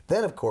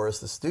 Then, of course,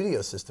 the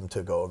studio system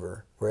took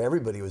over, where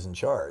everybody was in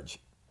charge,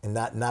 and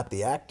not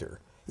the actor.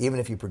 Even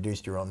if you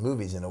produced your own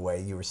movies, in a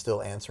way, you were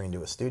still answering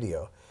to a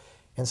studio.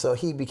 And so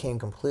he became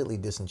completely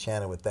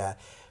disenchanted with that.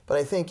 But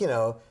I think, you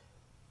know,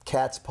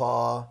 Cat's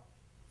Paw,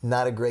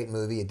 Not a great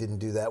movie. It didn't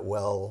do that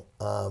well.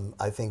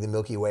 I think The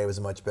Milky Way was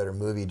a much better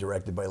movie,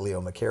 directed by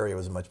Leo McCarey. It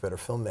was a much better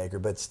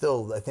filmmaker. But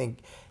still, I think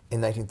in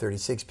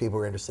 1936, people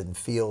were interested in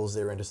Fields.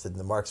 They were interested in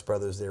the Marx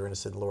Brothers. They were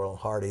interested in Laurel and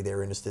Hardy. They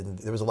were interested in,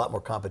 there was a lot more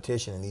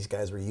competition, and these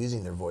guys were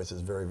using their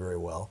voices very, very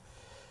well.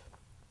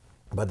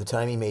 By the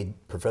time he made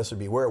Professor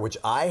Beware, which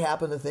I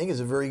happen to think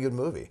is a very good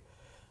movie,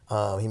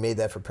 he made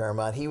that for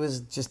Paramount. He was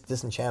just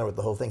disenchanted with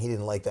the whole thing. He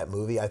didn't like that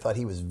movie. I thought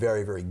he was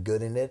very, very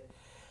good in it.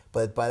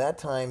 But by that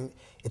time,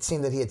 it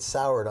seemed that he had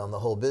soured on the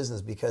whole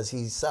business, because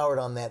he soured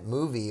on that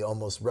movie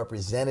almost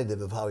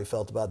representative of how he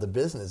felt about the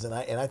business. And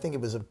I think it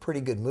was a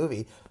pretty good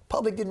movie.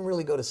 Public didn't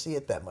really go to see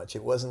it that much.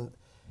 It wasn't,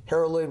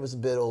 Harold Lloyd was a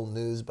bit old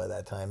news by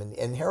that time.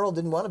 And Harold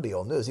didn't want to be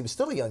old news. He was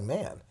still a young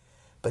man,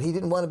 but he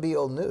didn't want to be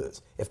old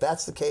news. If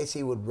that's the case,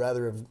 he would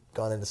rather have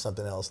gone into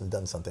something else and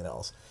done something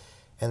else.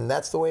 And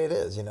that's the way it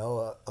is, you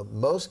know.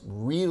 Most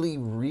really,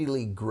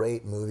 really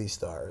great movie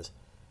stars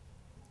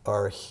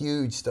are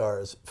huge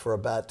stars for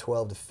about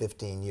 12 to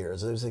 15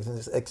 years. There's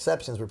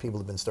exceptions where people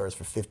have been stars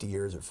for 50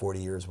 years or 40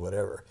 years,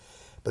 whatever.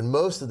 But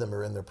most of them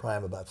are in their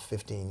prime about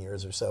 15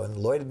 years or so. And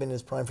Lloyd had been in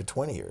his prime for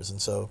 20 years.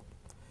 And so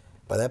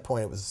by that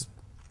point, it was,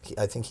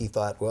 I think he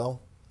thought,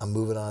 well, I'm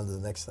moving on to the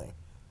next thing.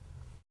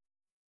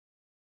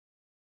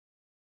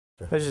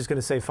 I was just going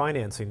to say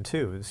financing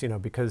too, is, you know,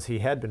 because he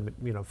had been,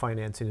 you know,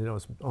 financing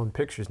his own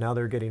pictures. Now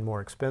they're getting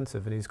more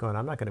expensive, and he's going,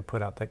 I'm not going to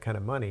put out that kind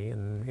of money,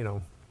 and, you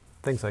know,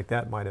 things like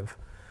that might have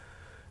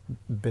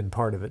been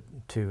part of it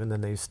too. And then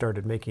they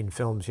started making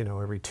films, you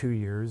know, every 2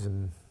 years,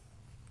 and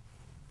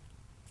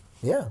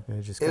yeah,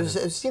 it just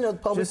it's, you know,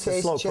 public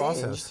taste changed,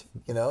 process.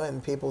 You know,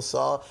 and people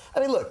saw.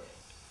 I mean, look,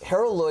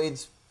 Harold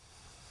Lloyd's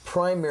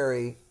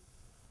primary,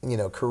 you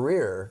know,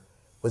 career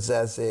was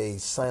as a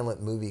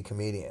silent movie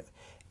comedian.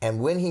 And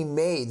when he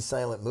made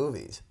silent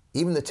movies,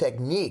 even the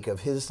technique of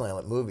his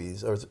silent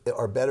movies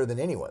are better than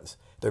anyone's.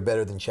 They're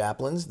better than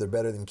Chaplin's, they're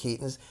better than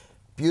Keaton's.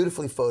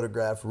 Beautifully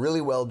photographed, really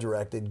well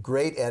directed,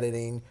 great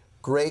editing,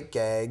 great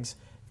gags.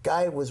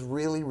 Guy was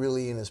really,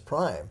 really in his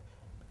prime.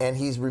 And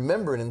he's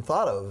remembered and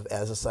thought of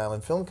as a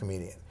silent film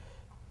comedian.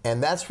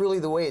 And that's really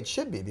the way it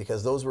should be,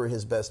 because those were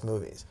his best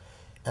movies.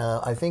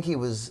 I think he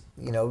was,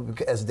 you know,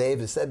 as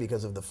Dave has said,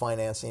 because of the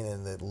financing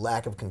and the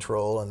lack of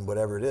control and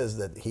whatever it is,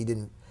 that he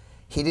didn't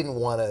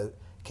want to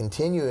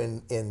continue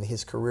in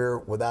his career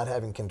without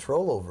having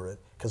control over it,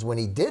 because when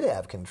he did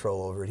have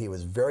control over it, he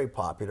was very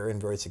popular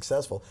and very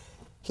successful.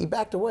 He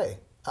backed away.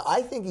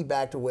 I think he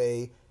backed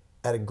away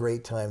at a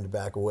great time to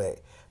back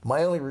away.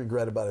 My only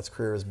regret about his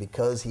career is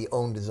because he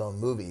owned his own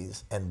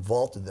movies and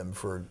vaulted them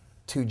for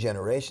 2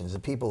 generations,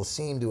 that people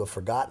seem to have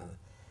forgotten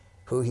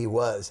who he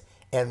was.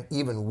 And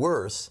even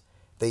worse,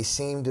 they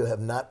seem to have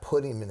not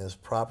put him in his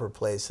proper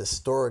place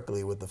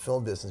historically with the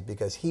film business,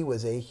 because he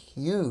was a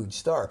huge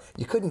star.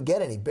 You couldn't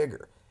get any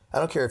bigger. I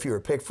don't care if you were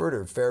Pickford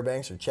or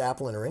Fairbanks or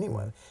Chaplin or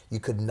anyone. You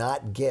could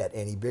not get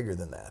any bigger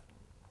than that.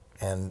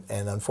 And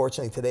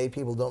unfortunately today,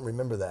 people don't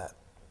remember that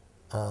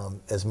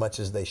as much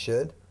as they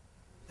should.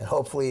 And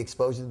hopefully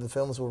exposure to the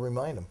films will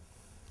remind them.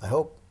 I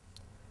hope.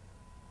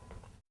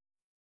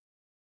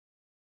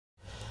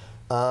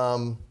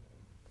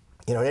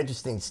 You know, an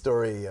interesting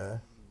story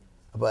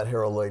about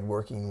Harold Lloyd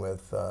working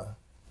with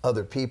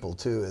other people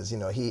too is, you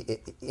know,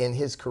 in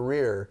his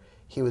career,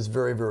 he was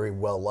very, very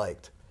well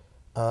liked.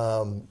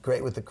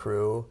 Great with the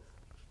crew,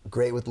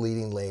 great with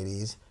leading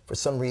ladies. For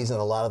some reason,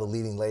 a lot of the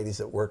leading ladies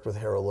that worked with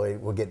Harold Lloyd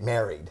would get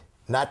married.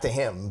 Not to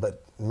him,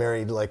 but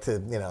married like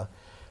to, you know,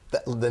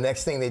 the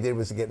next thing they did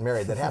was to get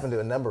married. That happened to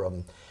a number of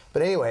them.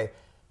 But anyway,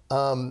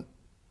 the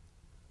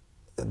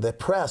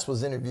press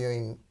was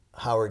interviewing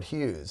Howard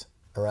Hughes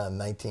around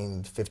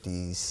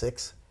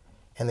 1956.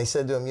 And they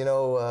said to him, you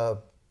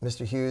know,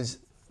 Mr. Hughes,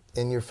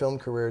 in your film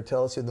career,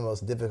 tell us who the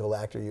most difficult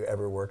actor you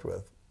ever worked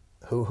with.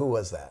 Who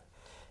was that?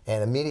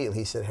 And immediately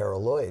he said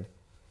Harold Lloyd.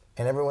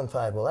 And everyone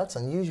thought, well, that's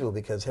unusual,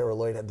 because Harold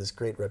Lloyd had this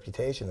great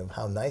reputation of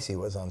how nice he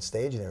was on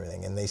stage and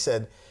everything. And they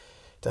said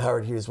to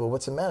Howard Hughes, well,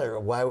 what's the matter?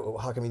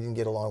 How come you didn't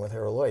get along with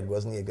Harold Lloyd?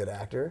 Wasn't he a good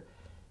actor?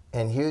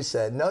 And Hughes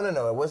said, no,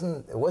 it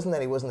wasn't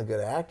that he wasn't a good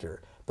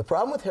actor. The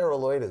problem with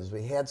Harold Lloyd is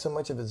he had so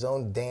much of his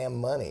own damn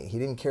money. He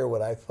didn't care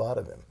what I thought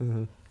of him.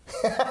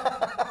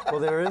 Mm-hmm. Well,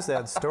 there is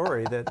that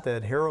story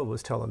that Harold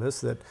was telling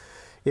us, that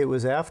it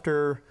was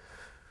after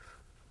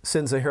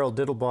Sins of Harold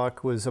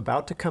Diddlebach was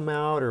about to come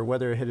out, or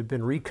whether it had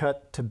been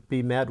recut to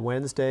be Mad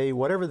Wednesday,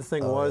 whatever the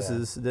thing was, yeah,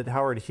 is that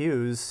Howard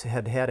Hughes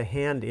had a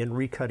hand in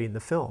recutting the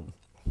film.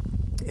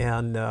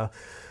 And I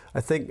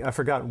think, I've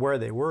forgotten where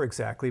they were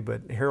exactly,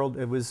 but Harold,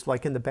 it was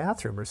like in the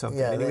bathroom or something,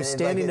 yeah, and he was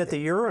standing at the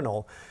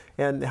urinal,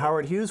 and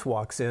Howard Hughes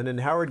walks in, and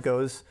Howard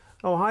goes,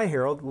 oh, hi,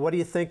 Harold, what do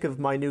you think of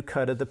my new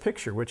cut of the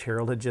picture, which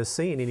Harold had just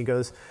seen? And he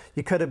goes,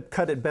 you could have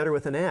cut it better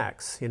with an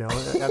axe, you know.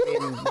 I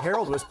mean,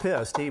 Harold was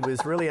pissed. He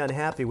was really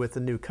unhappy with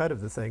the new cut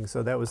of the thing,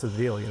 so that was the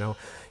deal, you know.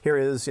 Here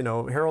is, you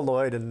know, Harold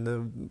Lloyd,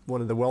 and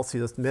one of the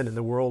wealthiest men in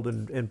the world,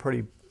 and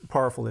pretty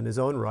powerful in his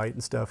own right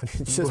and stuff.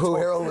 And it's just who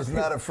Harold was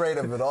not afraid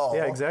of at all.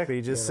 Yeah, exactly.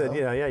 He just said,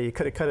 yeah, you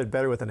could have cut it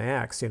better with an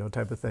axe,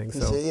 type of thing. He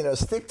said,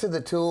 stick to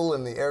the tool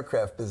in the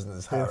aircraft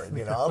business, Howard.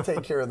 I'll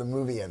take care of the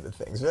movie end of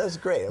things. That's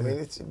great. I mean,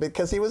 it's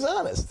because he was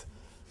honest.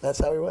 That's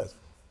how he was.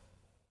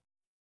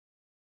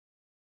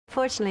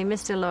 Fortunately,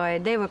 Mr.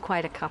 Lloyd, they were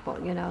quite a couple,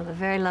 a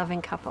very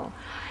loving couple.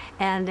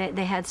 And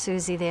they had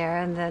Susie there,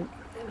 and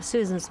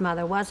Susan's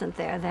mother wasn't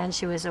there then.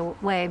 She was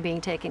away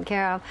being taken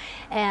care of.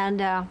 And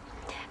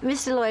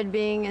Mr. Lloyd,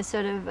 being a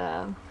sort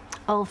of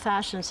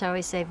old-fashioned, shall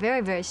we say,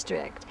 very, very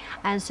strict.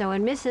 And so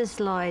when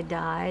Mrs. Lloyd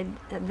died,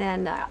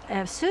 then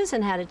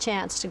Susan had a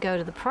chance to go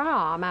to the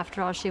prom.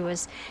 After all, she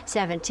was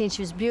 17.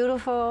 She was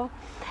beautiful.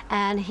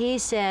 And he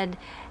said,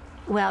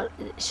 well,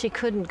 she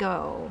couldn't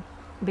go,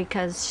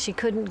 because she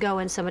couldn't go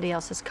in somebody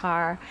else's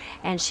car,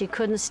 and she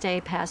couldn't stay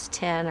past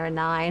 10 or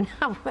 9.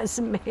 That was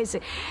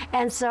amazing.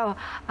 And so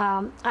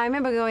I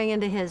remember going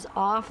into his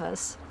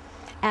office,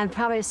 and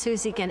probably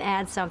Susie can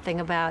add something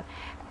about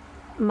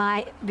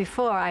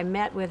before I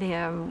met with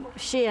him,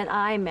 she and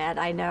I met,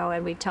 I know,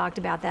 and we talked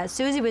about that.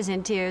 Susie was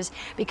in tears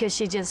because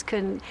she just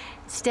couldn't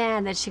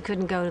stand that she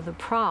couldn't go to the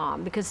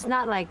prom, because it's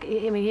not like,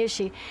 I mean,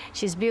 here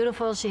she's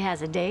beautiful, she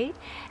has a date,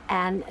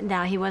 and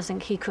now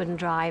he couldn't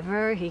drive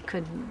her, he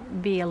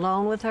couldn't be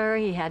alone with her,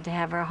 he had to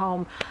have her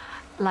home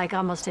like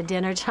almost at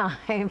dinner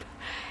time.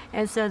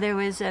 And so there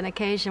was an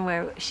occasion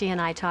where she and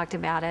I talked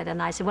about it,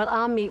 and I said, well,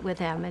 I'll meet with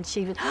him. And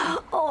she was,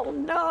 oh,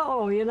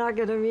 no, you're not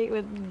going to meet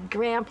with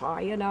Grandpa,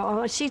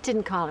 Oh, she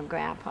didn't call him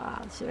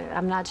Grandpa.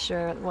 I'm not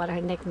sure what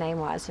her nickname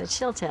was, but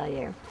she'll tell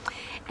you.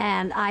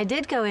 And I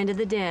did go into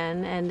the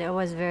den, and there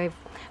was a very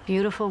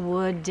beautiful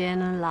wood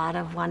den and a lot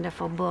of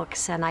wonderful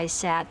books. And I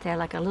sat there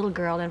like a little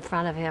girl in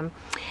front of him.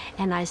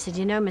 And I said,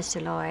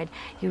 Mr. Lloyd,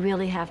 you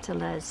really have to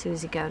let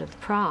Susie go to the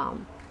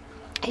prom.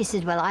 He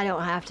said, well, I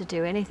don't have to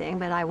do anything,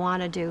 but I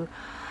want to do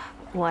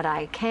what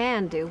I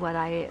can do, what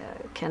I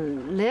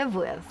can live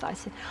with. I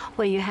said,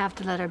 well, you have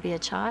to let her be a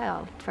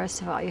child.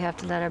 First of all, you have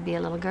to let her be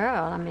a little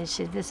girl. I mean,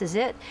 this is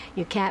it.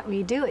 You can't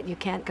redo it. You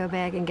can't go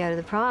back and go to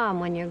the prom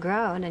when you're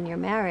grown and you're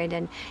married,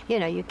 and,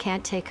 you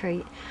can't take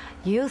her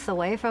youth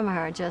away from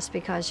her just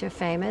because you're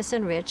famous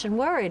and rich and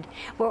worried.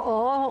 We're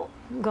all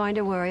going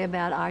to worry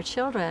about our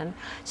children,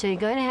 so you're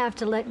going to have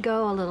to let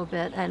go a little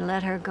bit and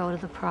let her go to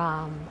the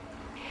prom.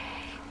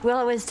 Well,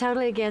 it was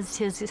totally against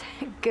his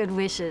good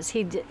wishes.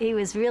 He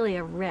was really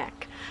a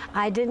wreck.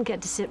 I didn't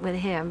get to sit with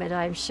him, but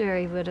I'm sure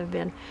he would have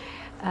been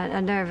a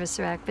nervous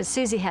wreck. But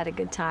Susie had a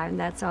good time.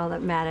 That's all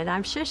that mattered.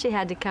 I'm sure she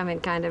had to come in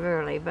kind of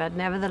early, but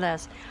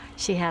nevertheless,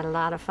 she had a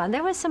lot of fun.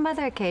 There were some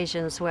other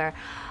occasions where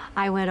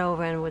I went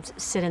over and would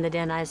sit in the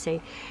den. I'd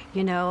say,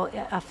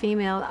 a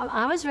female,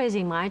 I was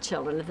raising my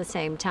children at the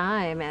same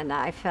time, and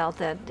I felt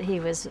that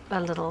he was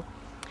a little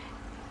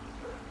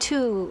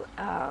too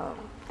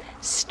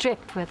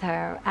strict with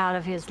her out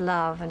of his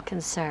love and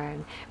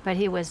concern, but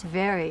he was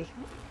very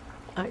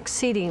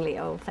exceedingly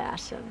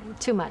old-fashioned,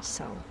 too much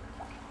so.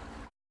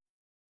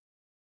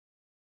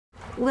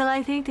 Well,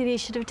 I think that he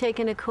should have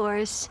taken a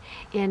course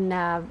in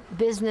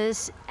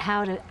business,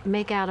 how to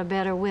make out a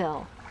better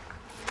will.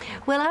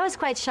 Well, I was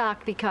quite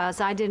shocked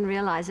because I didn't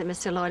realize that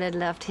Mr. Lloyd had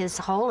left his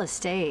whole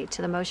estate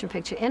to the motion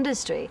picture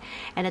industry,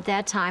 and at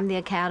that time the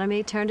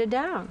Academy turned it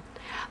down,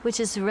 which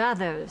is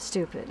rather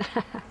stupid,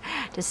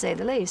 to say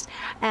the least.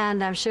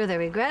 And I'm sure they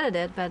regretted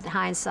it, but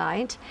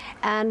hindsight.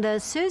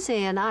 And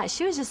Susie and I,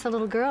 she was just a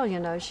little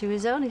girl, She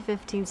was only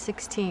 15,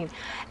 16.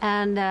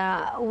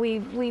 And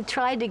we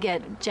tried to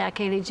get Jack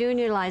Haley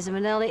Jr., Liza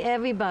Minnelli,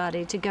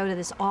 everybody to go to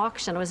this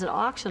auction. It was an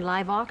auction,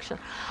 live auction,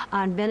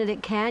 on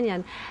Benedict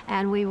Canyon.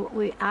 And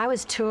I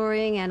was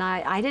touring, and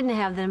I didn't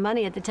have the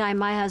money at the time.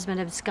 My husband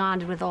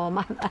absconded with all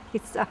my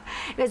money. So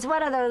it's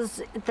one of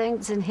those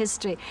things in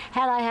history.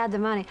 Had I had the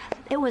money,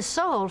 it was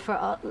sold for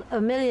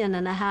 $1.5 million,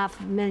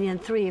 $1.3 million,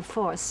 $4 million, $6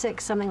 million,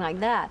 something like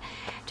that,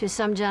 to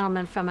some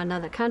gentleman from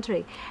another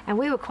country. And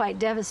we were quite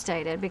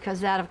devastated because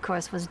that, of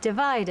course, was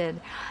divided.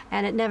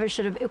 And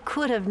it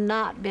could have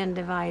not been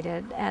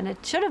divided. And it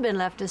should have been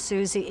left to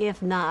Susie,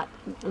 if not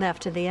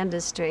left to the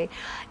industry.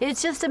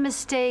 It's just a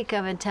mistake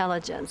of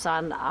intelligence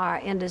on our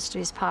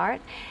industry's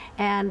part.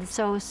 And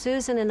so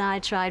Susan and I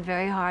tried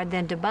very hard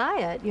then to buy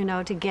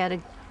it, to get a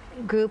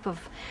group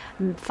of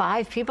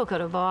 5 people could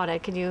have bought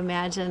it. Can you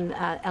imagine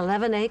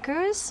 11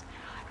 acres?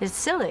 It's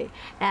silly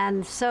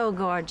and so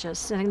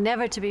gorgeous and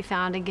never to be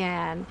found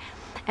again.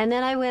 And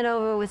then I went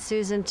over with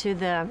Susan to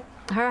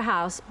her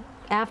house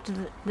after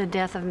the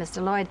death of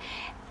Mr. Lloyd,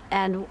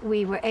 and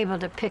we were able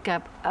to pick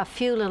up a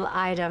few little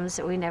items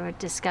that we never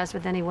discussed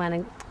with anyone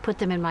and put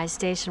them in my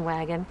station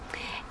wagon.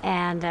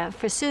 And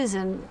for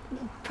Susan,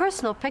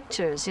 personal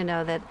pictures,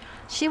 that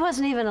she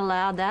wasn't even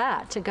allowed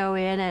that, to go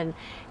in and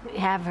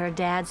have her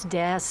dad's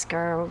desk,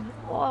 or,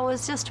 it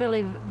was just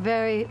really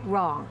very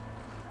wrong.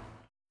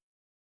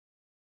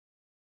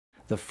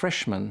 The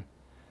freshman,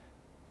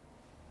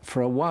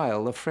 for a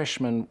while, the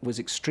freshman was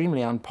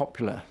extremely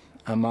unpopular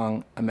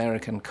among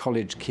American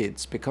college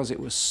kids because it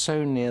was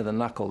so near the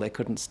knuckle they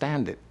couldn't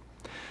stand it.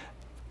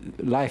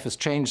 Life has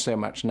changed so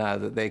much now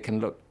that they can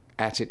look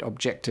at it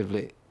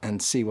objectively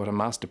and see what a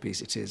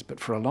masterpiece it is. But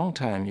for a long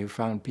time, you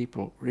found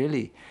people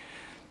really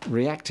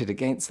reacted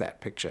against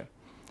that picture.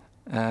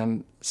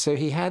 So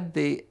he had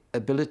the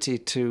ability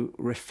to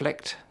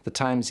reflect the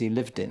times he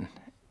lived in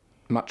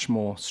much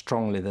more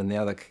strongly than the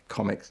other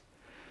comics.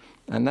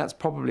 And that's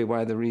probably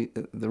why the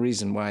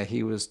reason why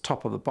he was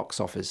top of the box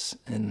office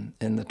in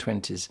the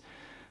 20s.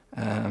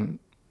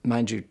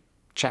 Mind you,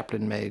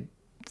 Chaplin made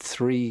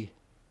 3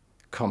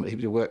 comedies.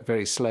 He worked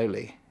very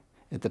slowly.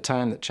 At the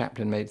time that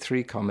Chaplin made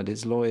 3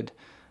 comedies, Lloyd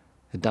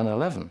had done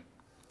 11.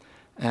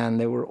 And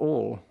they were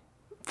all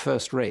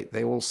first rate.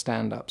 They all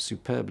stand up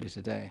superbly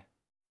today.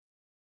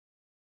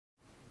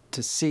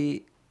 To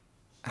see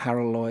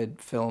Harold Lloyd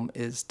film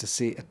is to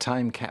see a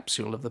time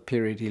capsule of the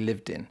period he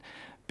lived in,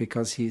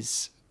 because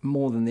he's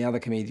more than the other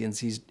comedians.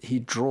 He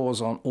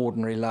draws on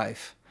ordinary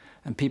life,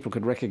 and people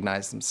could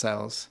recognize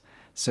themselves.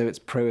 So it's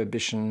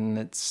prohibition,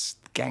 it's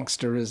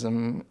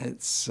gangsterism,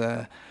 it's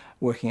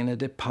working in a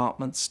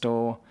department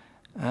store.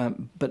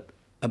 But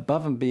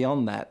above and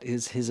beyond that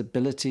is his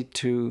ability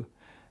to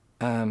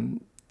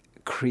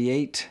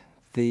create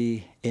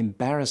the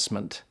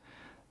embarrassment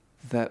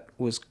that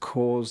was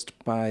caused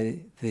by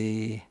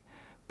the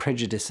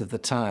prejudice of the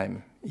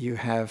time. You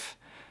have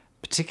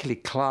particularly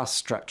class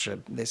structure.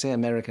 They say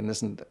America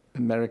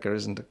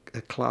isn't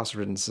a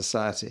class-ridden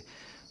society,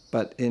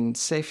 but in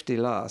Safety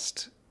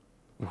Last,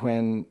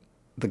 when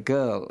the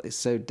girl is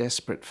so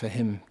desperate for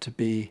him to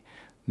be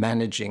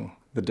managing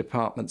the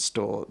department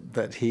store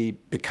that he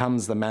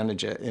becomes the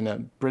manager in a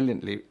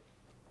brilliantly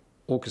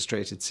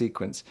orchestrated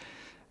sequence,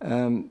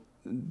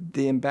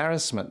 the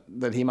embarrassment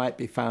that he might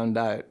be found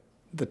out,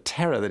 the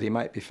terror that he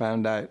might be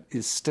found out,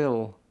 is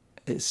still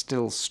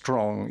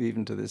strong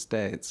even to this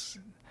day. It's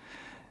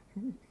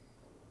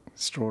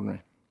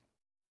extraordinary.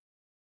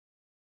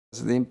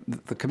 So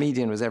the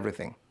comedian was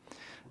everything.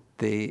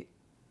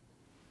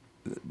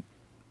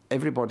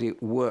 Everybody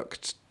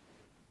worked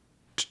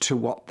to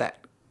what that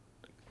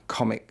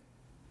comic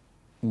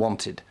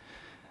wanted,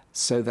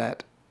 so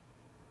that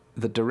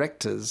the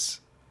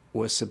directors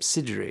were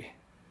subsidiary,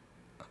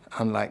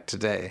 unlike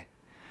today,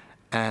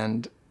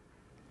 and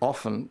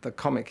often the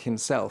comic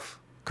himself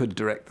could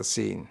direct the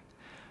scene.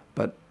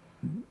 But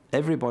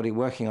everybody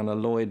working on a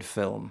Lloyd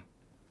film,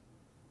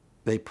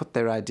 they put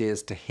their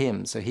ideas to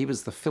him, so he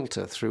was the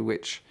filter through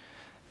which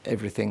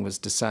everything was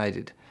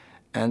decided.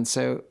 And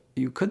so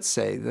you could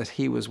say that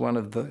he was one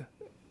of the,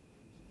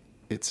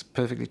 it's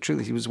perfectly true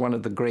that he was one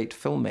of the great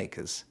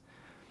filmmakers,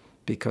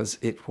 because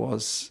it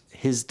was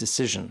his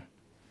decision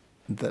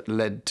that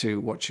led to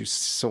what you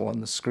saw on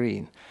the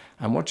screen.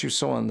 And what you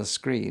saw on the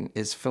screen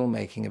is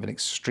filmmaking of an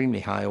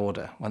extremely high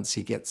order once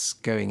he gets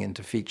going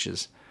into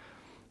features.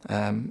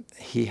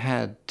 He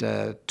had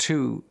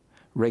 2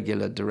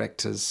 regular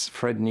directors,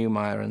 Fred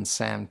Neumeyer and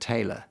Sam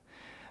Taylor.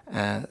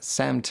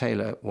 Sam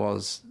Taylor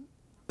was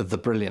the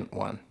brilliant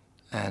one,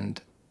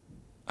 and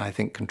I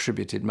think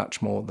contributed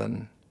much more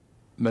than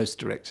most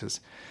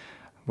directors.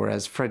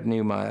 Whereas Fred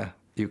Neumeyer,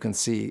 you can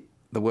see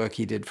the work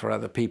he did for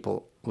other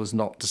people was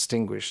not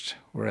distinguished,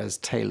 whereas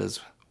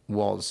Taylor's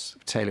was.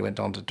 Taylor went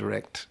on to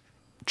direct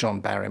John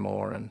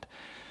Barrymore and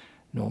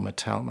Norma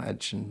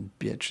Talmadge and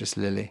Beatrice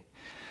Lilly.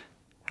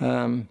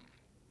 But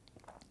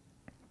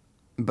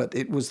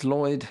it was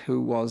Lloyd who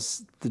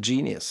was the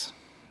genius,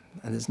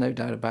 and there's no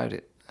doubt about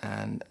it.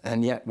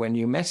 And yet, when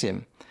you met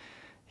him,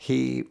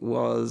 he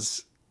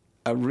was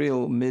a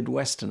real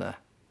Midwesterner.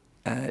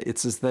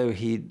 It's as though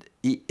he'd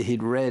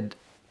read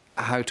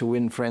How to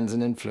Win Friends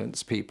and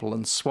Influence People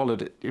and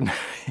swallowed it. You know,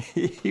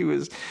 he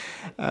was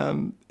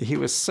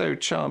so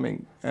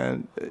charming,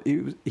 and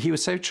he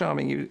was so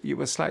charming. You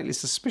were slightly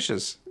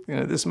suspicious. You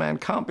know, this man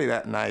can't be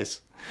that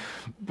nice,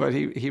 but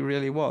he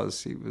really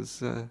was. He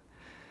was.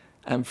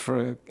 And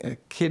for a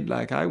kid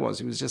like I was,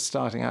 who was just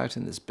starting out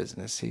in this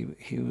business,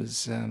 he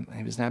was an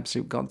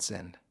absolute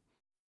godsend.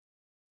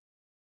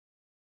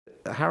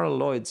 Harold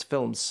Lloyd's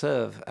films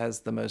serve as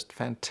the most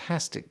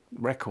fantastic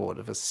record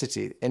of a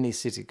city any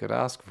city could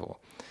ask for.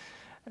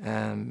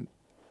 I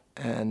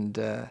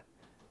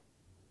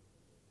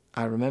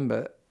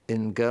remember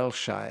in Girl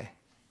Shy,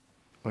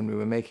 when we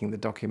were making the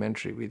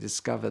documentary, we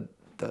discovered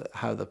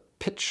how the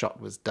pit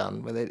shot was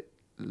done, where they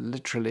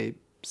literally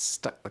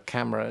stuck the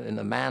camera in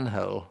a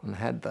manhole and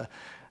had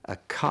a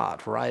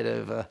cart right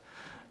over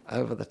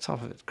the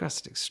top of it.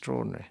 Just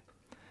extraordinary.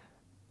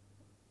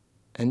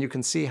 And you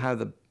can see how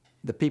the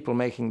people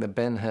making the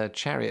Ben-Hur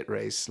chariot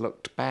race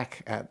looked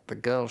back at the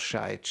Girl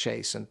Shy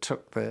chase and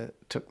took the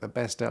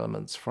best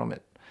elements from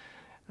it.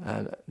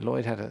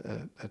 Lloyd had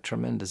a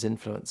tremendous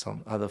influence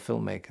on other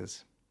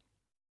filmmakers.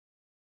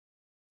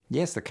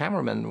 Yes, the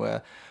cameramen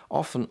were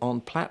often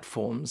on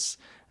platforms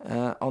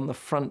on the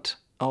front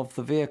of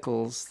the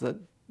vehicles that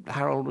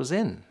Harold was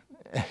in.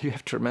 You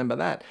have to remember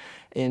that.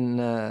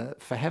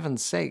 For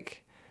heaven's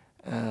sake,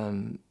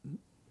 the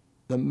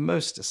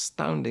most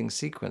astounding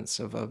sequence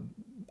of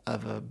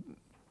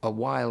a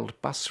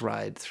wild bus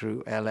ride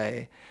through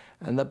LA,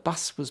 and the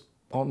bus was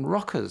on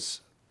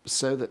rockers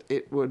so that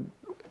it would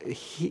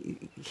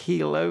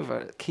keel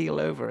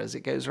over as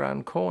it goes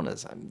around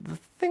corners. I mean, the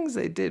things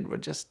they did were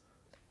just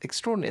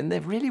extraordinary. And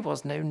there really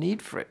was no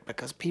need for it,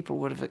 because people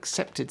would have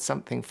accepted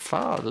something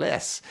far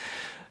less.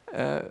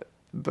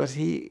 But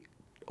he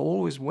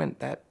always went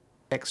that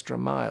extra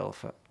mile.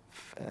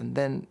 And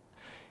then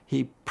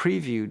he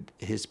previewed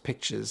his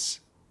pictures.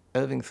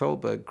 Irving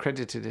Thalberg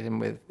credited him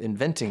with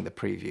inventing the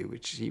preview,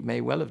 which he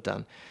may well have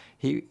done.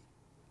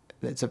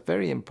 It's a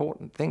very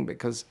important thing,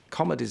 because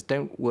comedies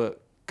don't work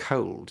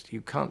cold.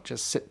 You can't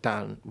just sit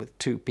down with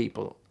two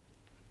people.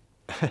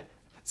 It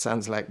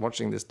sounds like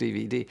watching this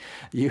DVD.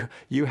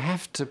 You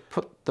have to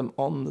put them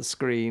on the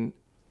screen,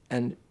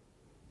 and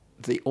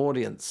the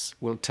audience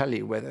will tell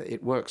you whether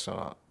it works or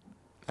not.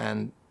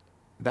 And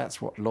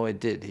that's what Lloyd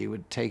did. He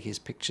would take his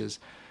pictures,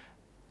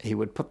 he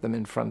would put them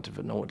in front of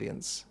an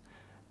audience,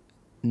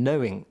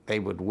 knowing they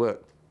would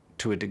work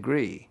to a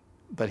degree,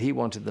 but he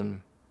wanted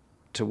them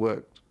to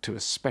work to a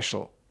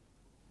special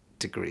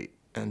degree.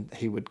 And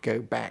he would go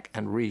back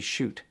and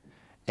reshoot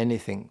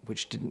anything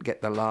which didn't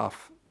get the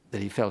laugh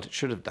that he felt it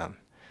should have done.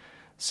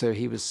 So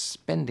he was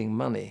spending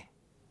money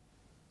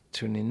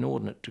to an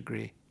inordinate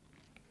degree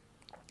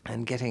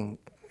and getting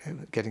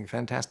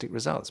fantastic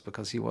results,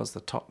 because he was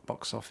the top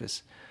box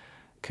office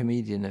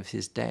comedian of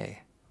his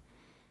day.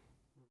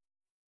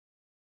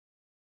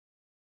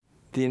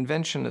 The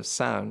invention of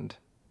sound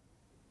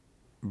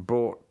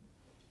brought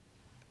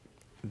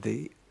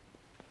the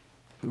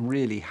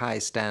really high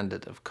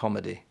standard of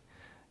comedy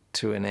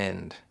to an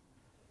end,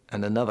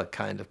 and another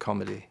kind of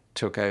comedy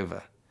took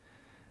over.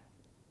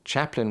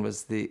 Chaplin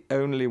was the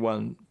only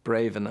one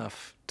brave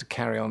enough to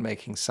carry on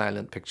making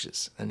silent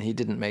pictures, and he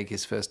didn't make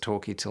his first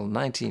talkie till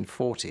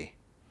 1940.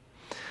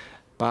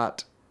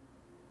 But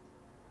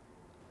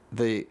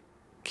the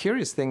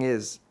curious thing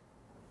is,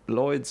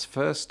 Lloyd,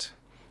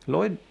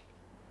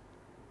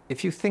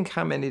 if you think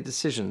how many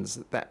decisions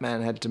that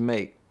man had to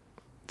make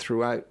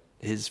throughout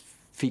his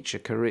feature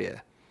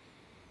career,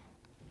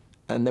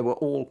 and they were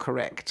all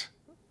correct,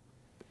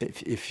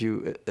 if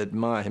you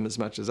admire him as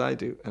much as I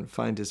do and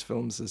find his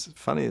films as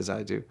funny as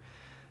I do.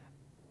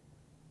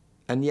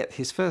 And yet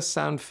his first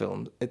sound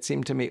film, it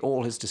seemed to me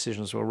all his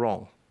decisions were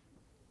wrong.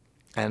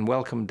 And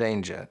Welcome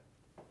Danger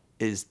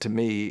is, to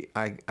me,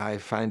 I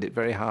find it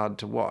very hard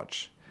to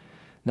watch.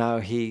 Now,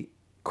 he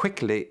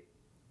quickly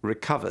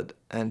recovered,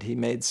 and he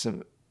made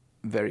some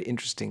very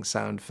interesting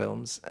sound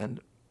films,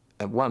 and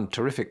one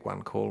terrific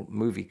one called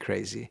Movie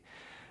Crazy.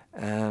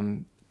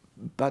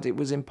 But it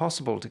was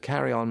impossible to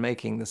carry on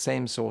making the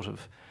same sort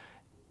of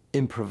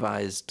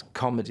improvised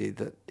comedy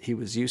that he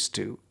was used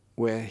to,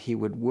 where he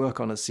would work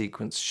on a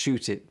sequence,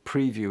 shoot it,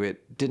 preview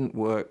it, didn't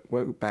work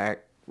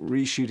back,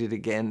 reshoot it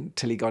again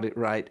till he got it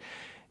right.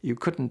 You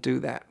couldn't do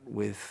that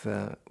with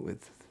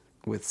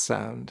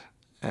sound.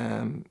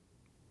 You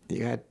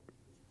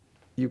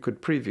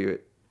could preview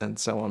it and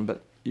so on,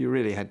 but you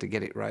really had to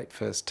get it right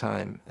first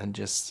time and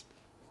just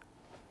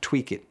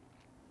tweak it.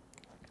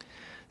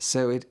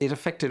 So it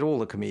affected all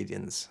the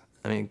comedians.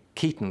 I mean,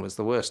 Keaton was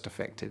the worst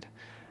affected.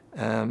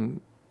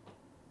 And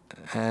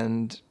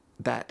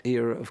that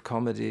era of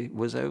comedy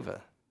was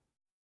over.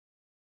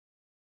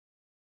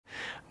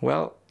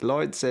 Well,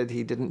 Lloyd said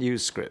he didn't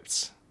use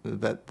scripts,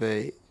 that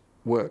they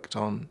worked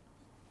on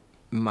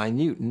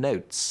minute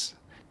notes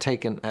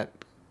taken at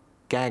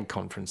gag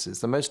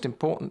conferences. The most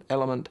important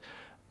element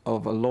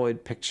of a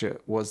Lloyd picture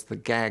was the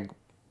gag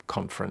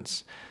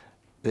conference.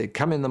 They'd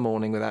come in the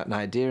morning without an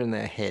idea in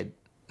their head.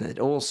 They'd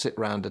all sit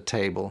round a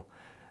table,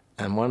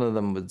 and one of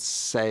them would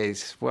say,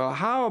 well,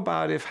 how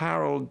about if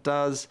Harold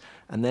does?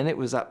 And then it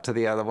was up to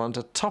the other one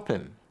to top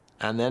him.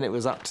 And then it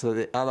was up to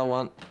the other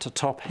one to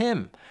top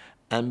him.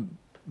 And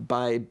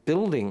by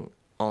building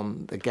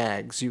on the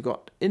gags, you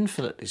got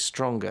infinitely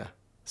stronger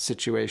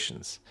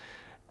situations.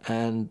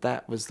 And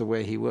that was the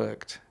way he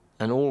worked.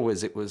 And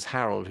always it was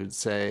Harold who'd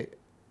say,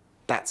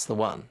 that's the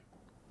one.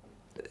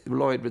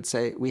 Lloyd would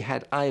say, we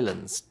had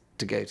islands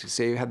to go to.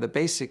 So you had the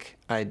basic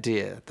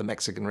idea, the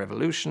Mexican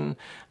Revolution,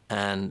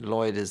 and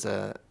Lloyd is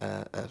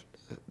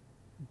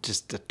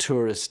just a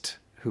tourist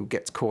who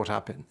gets caught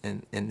up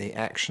in the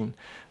action.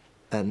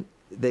 And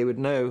they would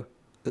know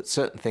that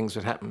certain things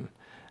would happen,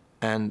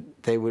 and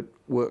they would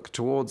work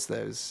towards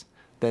those.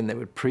 Then they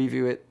would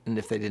preview it, and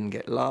if they didn't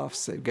get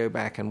laughs, they'd go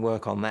back and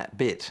work on that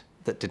bit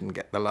that didn't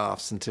get the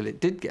laughs until it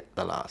did get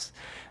the laughs.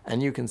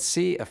 And you can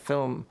see a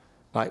film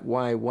like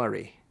Why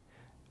Worry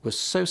was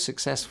so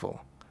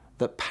successful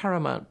that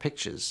Paramount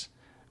Pictures,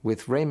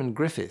 with Raymond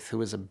Griffith, who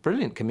was a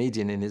brilliant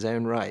comedian in his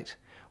own right,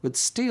 would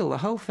steal the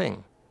whole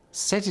thing,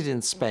 set it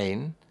in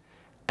Spain,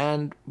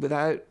 and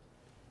without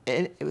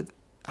any,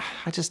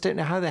 I just don't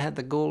know how they had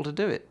the gall to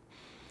do it.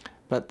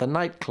 But The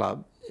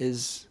Nightclub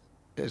is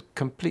a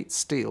complete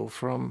steal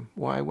from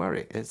Why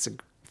Worry. It's a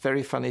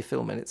very funny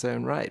film in its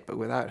own right, but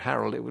without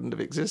Harold it wouldn't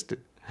have existed.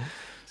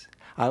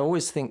 I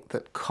always think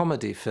that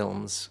comedy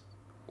films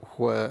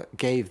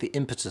gave the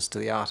impetus to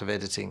the art of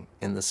editing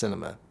in the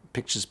cinema.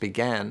 Pictures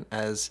began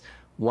as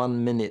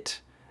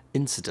 1-minute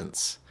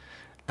incidents,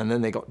 and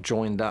then they got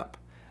joined up.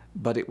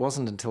 But it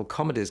wasn't until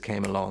comedies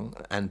came along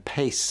and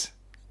pace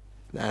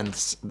and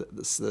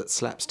that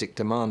slapstick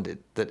demanded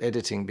that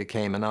editing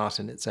became an art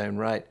in its own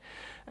right.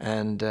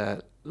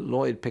 And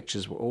Lloyd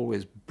pictures were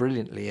always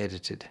brilliantly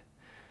edited.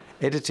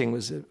 Editing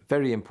was a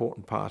very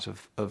important part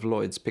of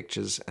Lloyd's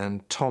pictures,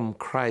 and Tom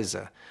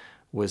Kreiser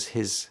was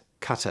his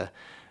cutter.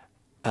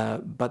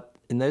 But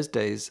in those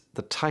days,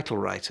 the title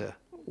writer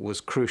was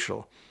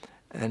crucial,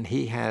 and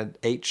he had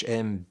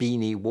H.M.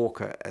 Beanie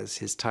Walker as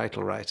his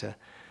title writer,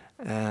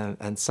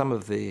 and some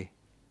of the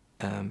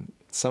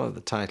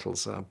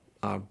titles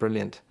are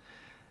brilliant.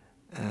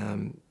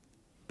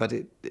 But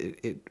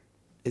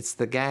it's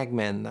the gag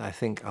men that I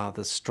think are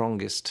the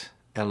strongest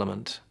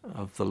element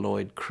of the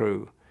Lloyd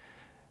crew.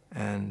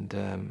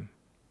 And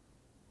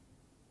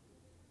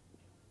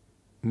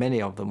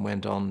many of them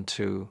went on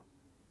to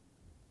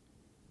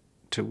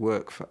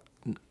work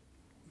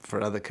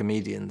for other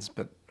comedians,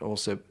 but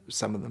also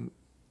some of them,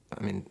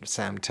 I mean,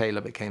 Sam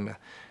Taylor became a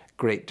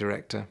great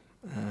director,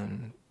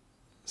 and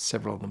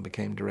several of them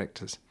became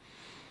directors.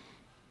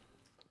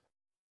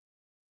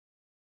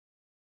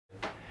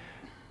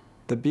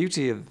 The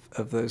beauty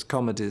of those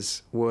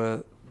comedies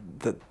were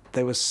that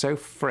they were so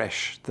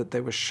fresh, that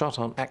they were shot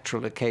on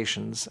actual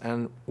occasions,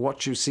 and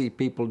what you see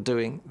people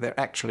doing, they're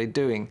actually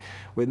doing.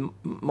 With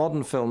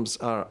modern films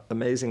are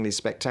amazingly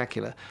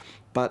spectacular,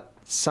 but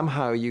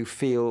somehow you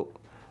feel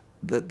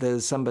that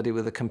there's somebody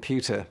with a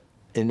computer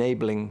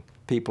enabling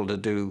people to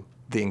do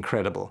the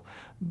incredible.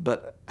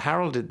 But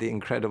Harold did the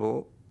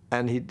incredible,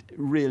 and he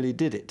really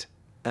did it.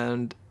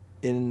 And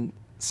in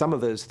some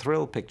of those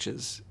thrill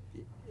pictures,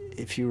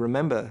 if you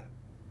remember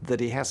that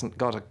he hasn't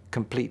got a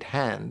complete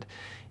hand,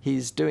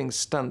 he's doing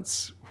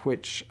stunts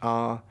which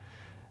are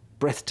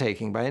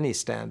breathtaking by any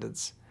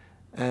standards.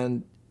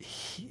 And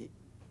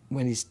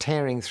when he's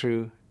tearing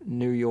through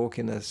New York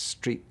in a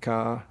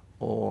streetcar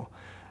or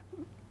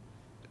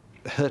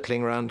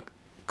hurtling around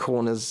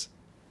corners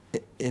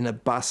in a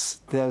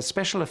bus, there are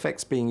special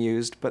effects being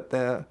used, but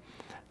they're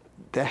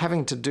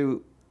having to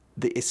do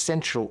the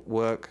essential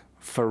work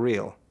for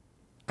real.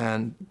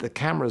 And the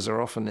cameras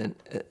are often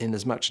in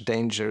as much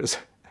danger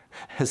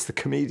as the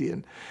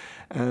comedian.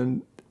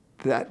 And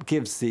that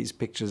gives these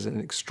pictures an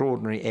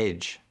extraordinary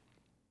edge.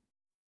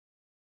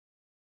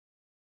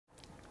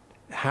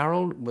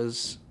 Harold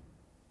was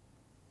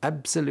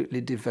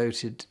absolutely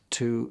devoted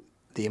to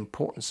the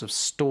importance of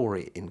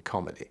story in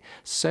comedy.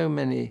 So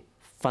many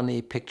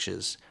funny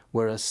pictures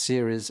were a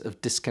series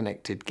of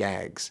disconnected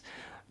gags.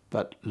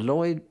 But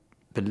Lloyd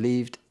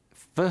believed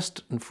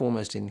first and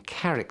foremost in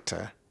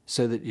character,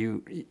 so that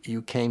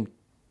you came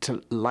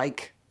to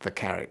like the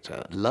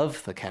character,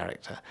 love the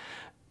character,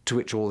 to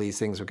which all these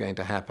things were going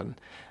to happen.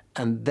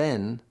 And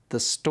then the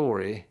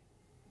story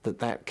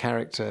that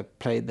character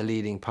played the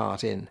leading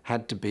part in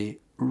had to be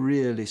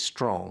really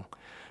strong.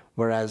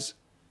 Whereas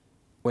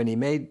when he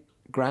made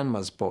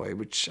Grandma's Boy,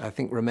 which I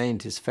think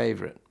remained his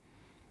favorite,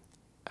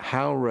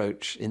 Hal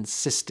Roach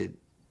insisted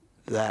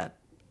that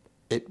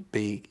it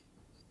be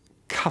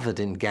covered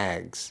in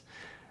gags.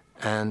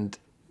 And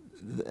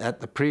at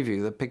the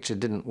preview, the picture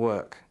didn't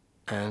work,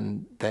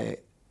 and they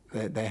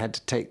had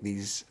to take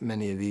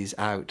many of these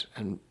out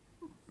and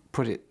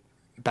put it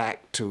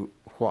back to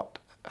what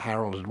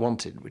Harold had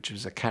wanted, which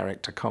was a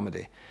character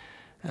comedy.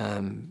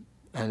 And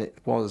it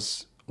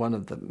was one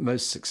of the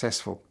most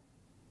successful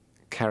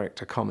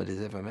character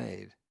comedies ever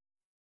made.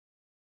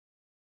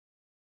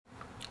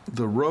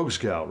 The Rogues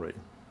Gallery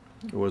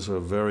was a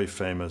very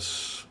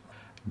famous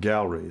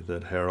gallery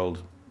that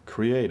Harold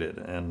created,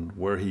 and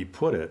where he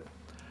put it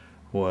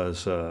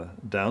was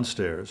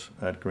downstairs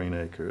at Green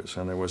Acres,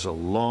 and there was a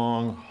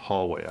long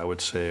hallway. I would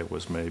say it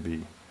was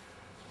maybe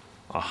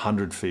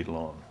 100 feet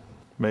long,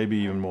 maybe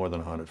even more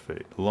than 100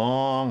 feet.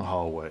 Long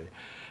hallway.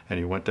 And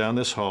you went down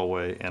this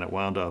hallway, and it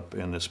wound up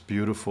in this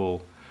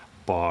beautiful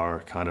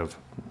bar, kind of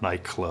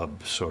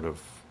nightclub sort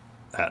of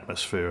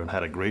atmosphere, and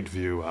had a great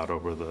view out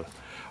over the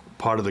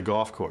part of the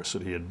golf course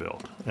that he had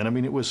built. And I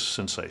mean, it was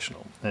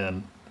sensational.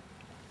 And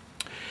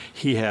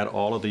he had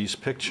all of these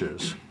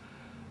pictures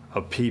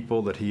of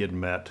people that he had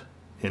met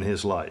in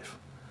his life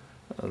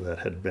that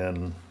had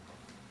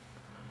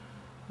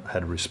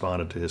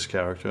responded to his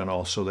character, and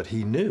also that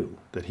he knew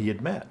that he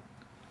had met.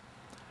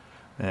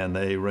 And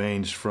they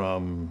ranged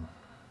from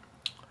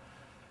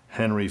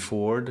Henry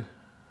Ford,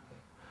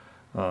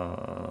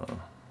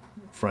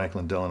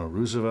 Franklin Delano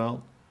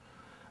Roosevelt,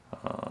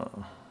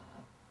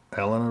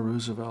 Eleanor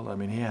Roosevelt. I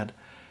mean, he had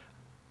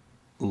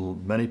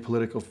many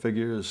political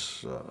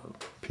figures,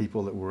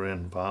 people that were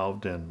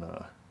involved in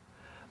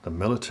the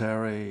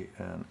military,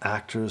 and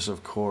actors,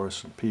 of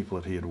course, and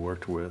people that he had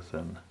worked with.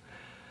 And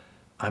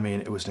I mean,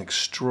 it was an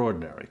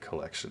extraordinary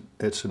collection.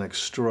 It's an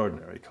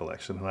extraordinary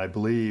collection, and I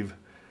believe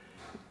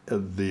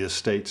the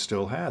estate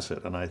still has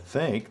it. And I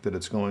think that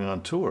it's going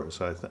on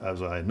tours,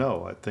 as I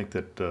know. I think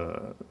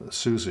that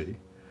Susan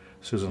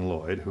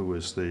Lloyd, who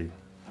is the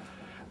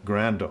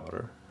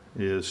granddaughter,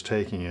 is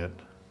taking it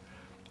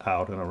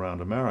out and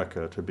around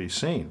America to be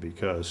seen,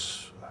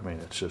 because, I mean,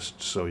 it's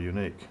just so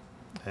unique.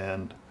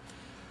 And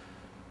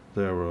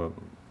there were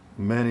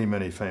many,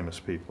 many famous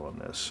people in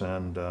this.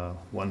 And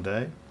one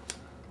day,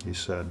 he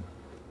said,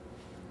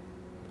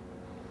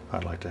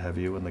 "I'd like to have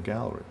you in the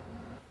gallery."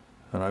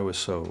 And that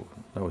was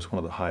one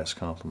of the highest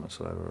compliments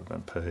that I've ever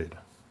been paid.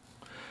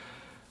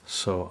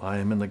 So I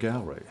am in the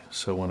gallery.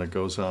 So when it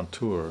goes on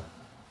tour,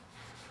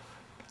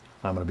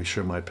 I'm going to be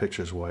sure my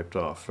picture's wiped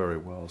off very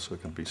well so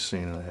it can be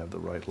seen and I have the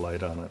right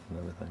light on it and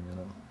everything, you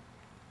know.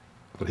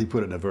 But he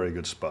put it in a very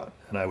good spot,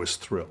 and I was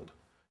thrilled.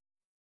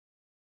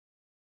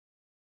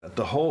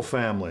 The whole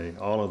family,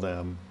 all of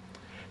them,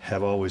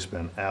 have always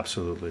been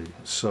absolutely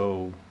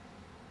so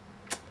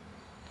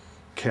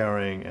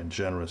caring and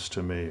generous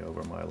to me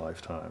over my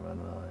lifetime,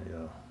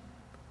 and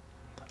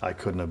I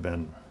couldn't have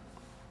been,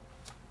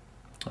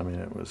 I mean,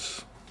 it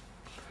was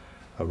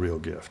a real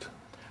gift.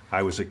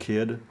 I was a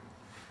kid,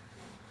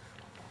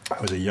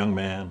 I was a young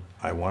man,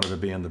 I wanted to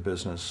be in the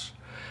business,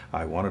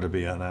 I wanted to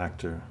be an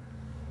actor.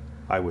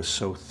 I was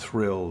so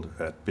thrilled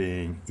at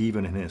being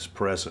even in his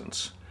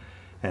presence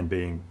and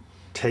being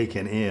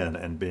taken in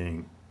and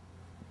being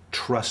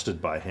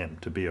trusted by him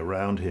to be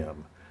around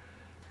him.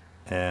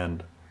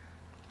 And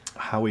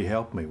how he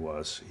helped me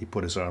was he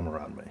put his arm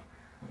around me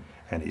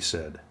and he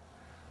said,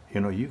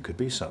 you know, you could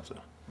be something.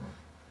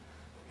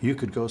 You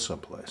could go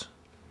someplace.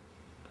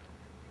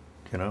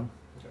 You know?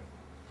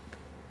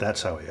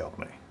 That's how he helped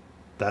me.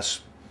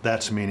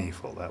 That's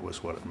meaningful. That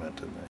was what it meant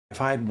to me.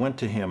 If I went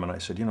to him and I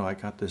said, you know, I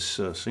got this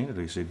scene to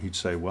do, he'd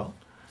say, well,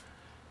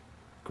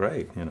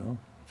 great, you know,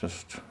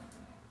 just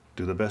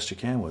do the best you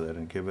can with it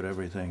and give it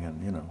everything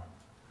and, you know,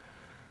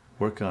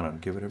 work on it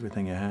and give it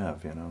everything you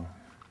have, you know.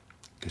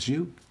 Because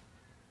you're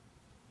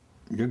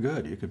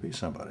good. You could be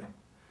somebody.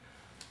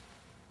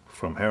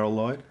 From Harold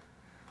Lloyd,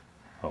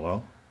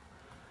 hello?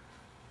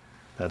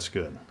 That's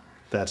good.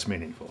 That's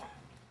meaningful.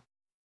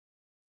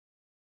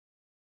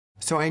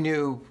 So I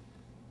knew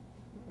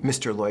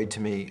Mr. Lloyd to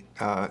me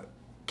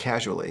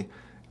casually,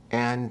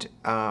 and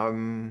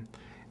one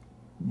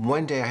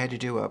day I had to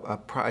do a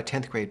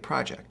 10th grade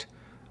project,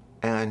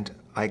 and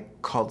I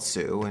called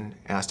Sue and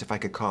asked if I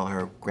could call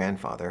her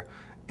grandfather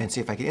and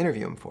see if I could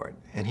interview him for it,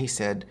 and he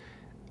said,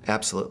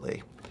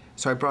 absolutely.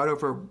 So I brought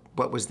over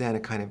what was then a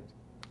kind of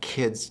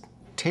kid's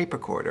tape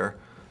recorder,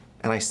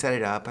 and I set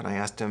it up and I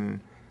asked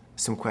him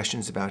some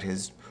questions about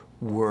his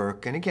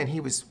work, and again, he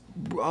was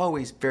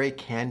always very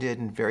candid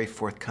and very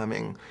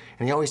forthcoming,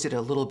 and he always did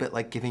a little bit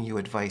like giving you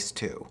advice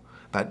too.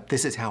 But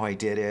this is how I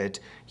did it.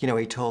 You know,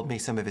 he told me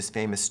some of his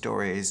famous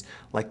stories,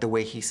 like the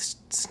way he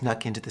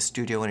snuck into the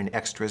studio in an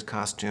extras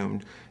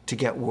costume to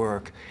get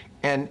work.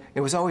 And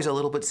it was always a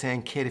little bit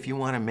saying, kid, if you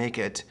want to make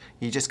it,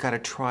 you just got to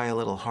try a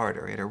little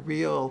harder. He had a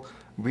real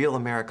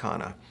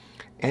Americana.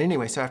 And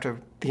anyway, so after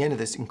the end of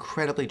this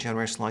incredibly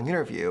generous long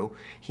interview,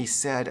 he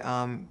said,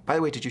 by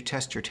the way, did you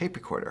test your tape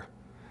recorder?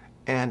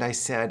 And I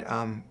said,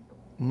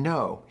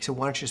 no. He said,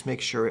 why don't you just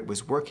make sure it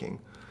was working?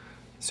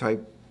 So I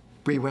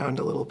rewound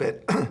a little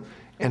bit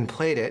and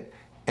played it,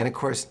 and of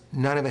course,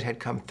 none of it had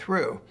come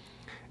through.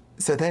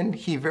 So then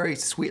he very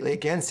sweetly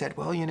again said,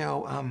 well, you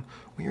know,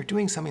 when you're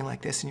doing something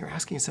like this and you're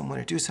asking someone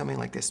to do something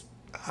like this,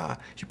 you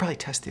should probably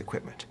test the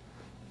equipment.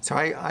 So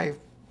I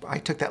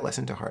took that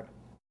lesson to heart.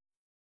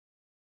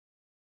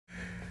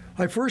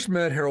 I first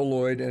met Harold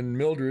Lloyd and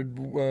Mildred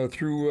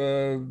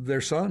through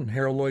their son,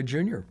 Harold Lloyd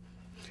Jr.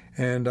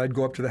 And I'd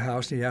go up to the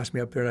house and he'd ask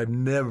me up there, and I've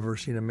never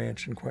seen a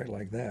mansion quite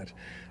like that.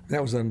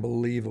 That was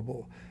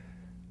unbelievable.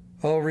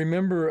 I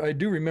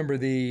do remember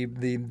the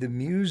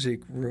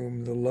music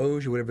room, the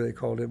loge, or whatever they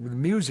called it, the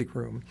music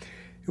room.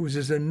 It was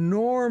this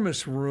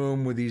enormous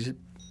room with these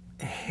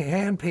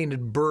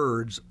hand-painted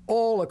birds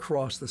all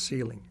across the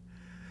ceiling.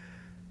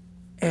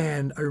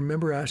 And I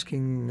remember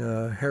asking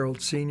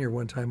Harold Sr.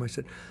 one time, I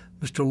said,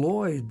 Mr.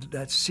 Lloyd,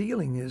 that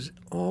ceiling is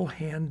all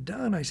hand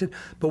done. I said,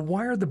 but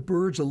why are the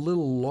birds a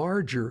little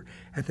larger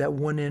at that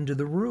one end of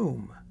the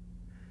room?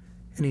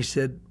 And he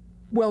said,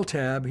 well,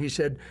 Tab, he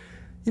said,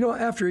 you know,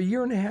 after a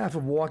year and a half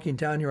of walking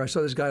down here, I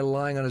saw this guy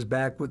lying on his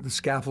back with the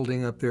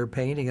scaffolding up there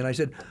painting, and I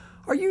said,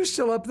 are you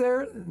still up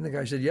there? And the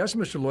guy said, yes,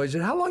 Mr. Lloyd. I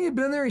said, how long have you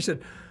been there? He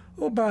said,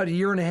 oh, about a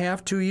year and a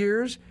half, 2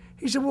 years.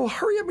 He said, well,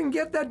 hurry up and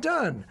get that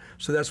done.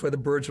 So that's why the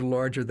birds are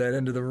larger at that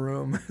end of the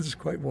room. It's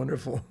quite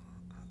wonderful.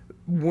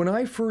 When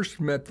I first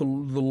met the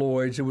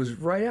Lloyds, it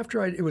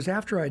was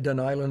after I'd done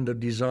Island of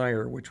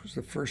Desire, which was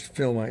the first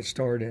film I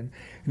starred in,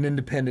 an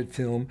independent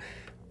film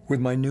with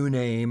my new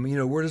name. You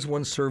know, where does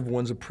one serve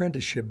one's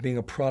apprenticeship? Being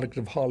a product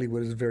of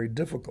Hollywood is very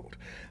difficult.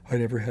 I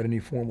never had any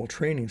formal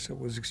training, so it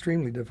was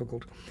extremely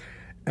difficult.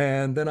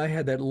 And then I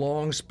had that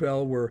long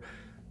spell where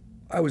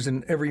I was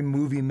in every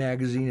movie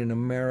magazine in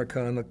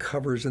America on the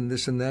covers and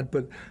this and that,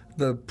 but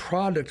the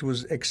product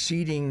was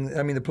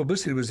the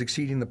publicity was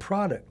exceeding the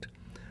product.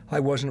 I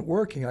wasn't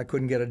working, I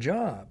couldn't get a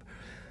job.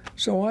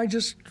 So I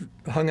just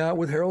hung out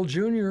with Harold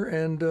Jr.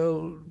 and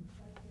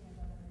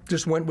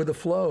just went with the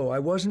flow. I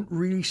wasn't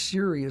really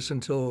serious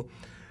until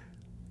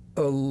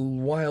a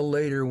while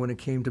later when it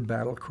came to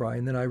Battle Cry,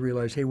 and then I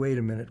realized, hey, wait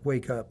a minute,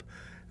 wake up.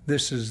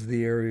 This is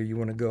the area you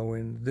want to go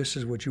in. This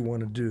is what you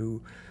want to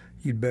do.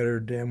 You'd better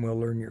damn well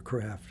learn your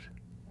craft.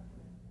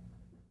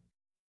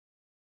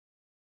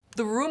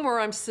 The room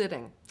where I'm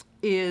sitting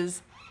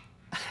it's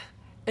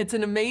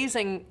an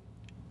amazing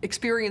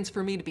experience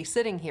for me to be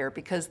sitting here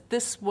because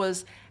this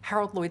was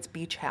Harold Lloyd's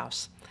beach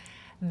house.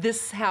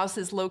 This house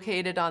is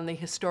located on the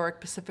historic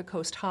Pacific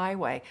Coast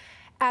Highway.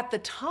 At the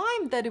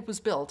time that it was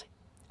built,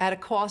 at a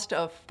cost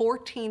of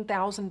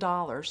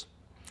 $14,000,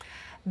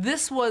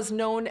 this was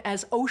known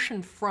as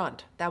Ocean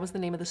Front. That was the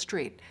name of the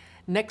street.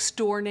 Next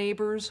door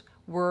neighbors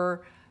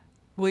were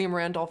William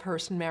Randolph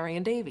Hearst and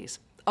Marion Davies.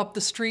 Up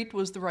the street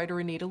was the writer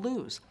Anita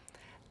Loos.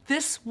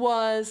 This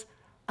was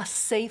a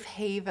safe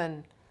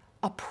haven,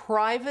 a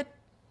private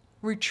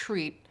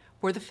retreat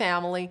for the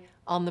family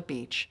on the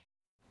beach.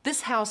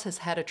 This house has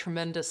had a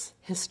tremendous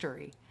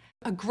history.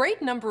 A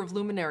great number of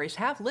luminaries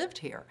have lived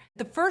here.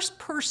 The first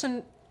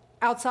person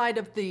outside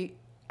of the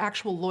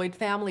actual Lloyd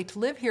family to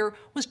live here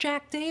was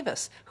Jack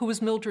Davis, who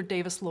was Mildred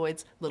Davis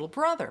Lloyd's little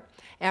brother.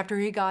 After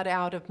he got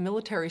out of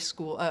military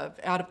school,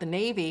 out of the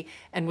Navy,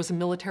 and was a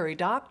military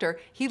doctor,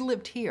 he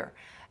lived here.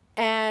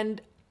 And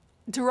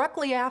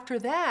directly after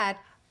that,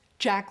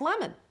 Jack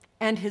Lemmon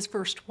and his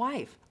first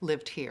wife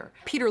lived here.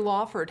 Peter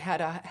Lawford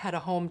had a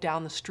home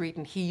down the street,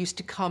 and he used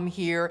to come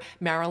here.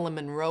 Marilyn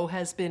Monroe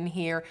has been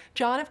here.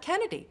 John F.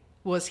 Kennedy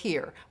was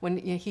here when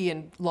he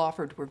and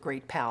Lawford were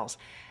great pals.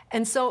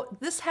 And so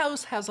this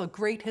house has a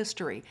great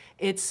history.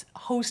 It's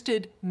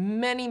hosted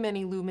many,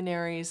 many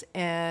luminaries,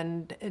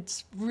 and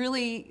it's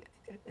really,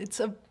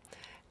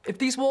 if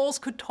these walls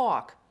could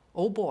talk,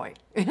 oh boy.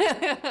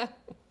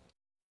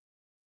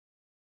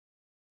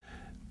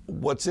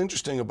 What's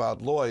interesting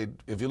about Lloyd,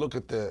 if you look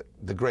at the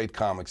great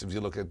comics, if you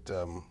look at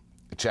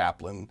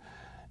Chaplin,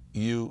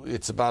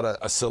 it's about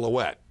a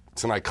silhouette.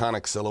 It's an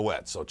iconic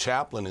silhouette. So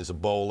Chaplin is a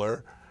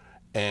bowler,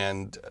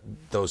 and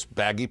those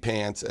baggy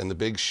pants and the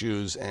big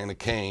shoes and a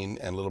cane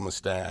and a little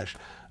mustache.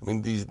 I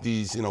mean, these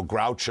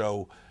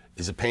Groucho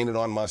is a painted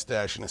on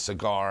mustache and a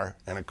cigar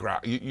and a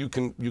you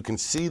can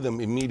see them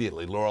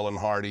immediately. Laurel and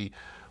Hardy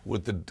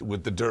with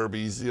the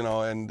derbies,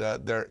 and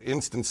they're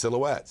instant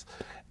silhouettes.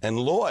 And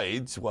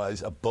Lloyd's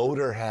was a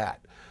boater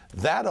hat.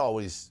 That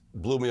always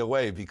blew me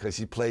away because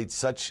he played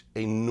such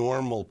a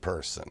normal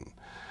person.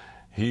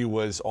 He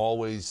was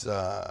always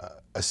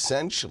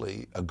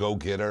essentially a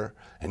go-getter,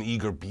 an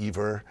eager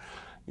beaver.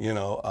 He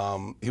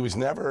was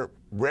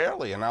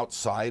rarely an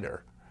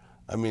outsider.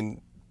 I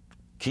mean,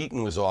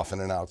 Keaton was often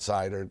an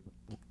outsider.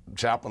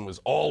 Chaplin was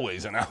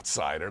always an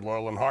outsider.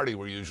 Laurel and Hardy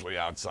were usually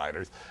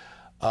outsiders.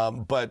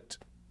 But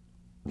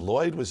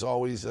Lloyd was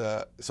always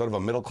sort of a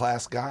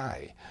middle-class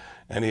guy.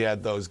 And he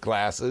had those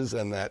glasses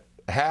and that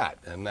hat,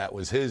 and that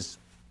was his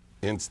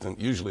instant,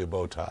 usually a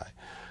bow tie.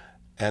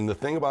 And the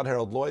thing about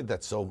Harold Lloyd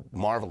that's so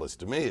marvelous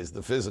to me is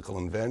the physical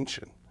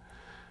invention.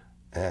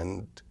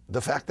 And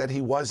the fact that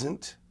he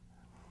wasn't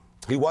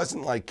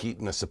like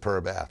Keaton, a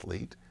superb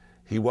athlete.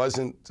 He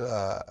wasn't,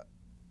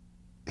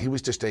 he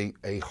was just a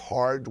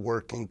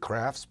hard-working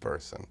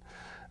craftsperson.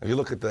 If you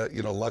look at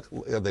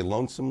the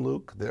Lonesome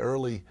Luke, the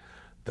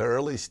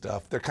early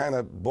stuff, they're kind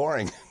of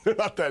boring. They're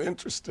not that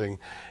interesting.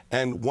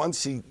 And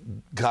once he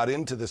got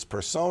into this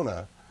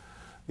persona,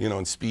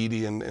 and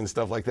Speedy and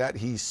stuff like that,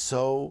 he's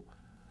so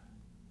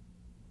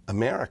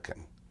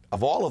American.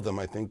 Of all of them,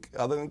 I think,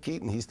 other than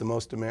Keaton, he's the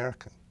most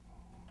American.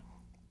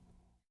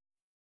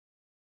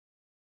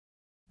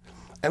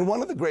 And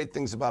one of the great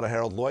things about a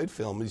Harold Lloyd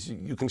film is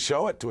you can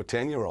show it to a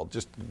 10-year-old.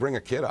 Just bring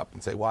a kid up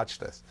and say, watch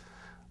this.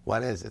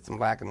 What is it? It's in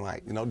black and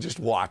white. Just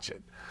watch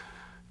it.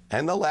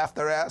 And they'll laugh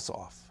their ass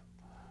off.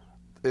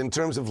 In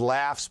terms of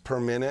laughs per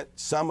minute,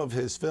 some of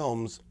his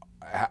films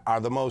are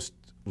the most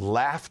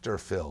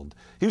laughter-filled.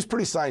 He was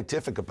pretty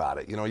scientific about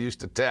it. He used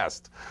to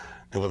test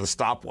with a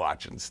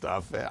stopwatch and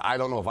stuff. I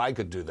don't know if I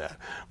could do that.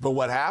 But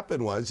what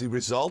happened was he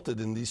resulted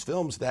in these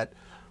films that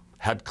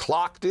had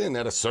clocked in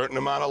at a certain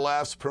amount of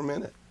laughs per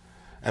minute.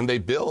 And they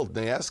build, and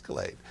they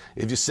escalate.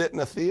 If you sit in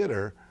a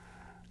theater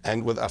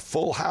and with a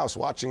full house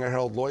watching a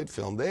Harold Lloyd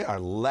film, they are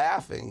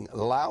laughing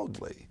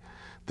loudly.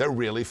 They're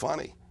really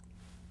funny.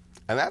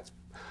 And that's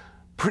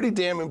pretty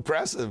damn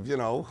impressive,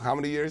 how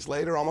many years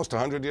later, almost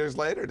 100 years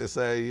later, to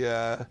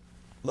say,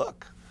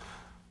 look.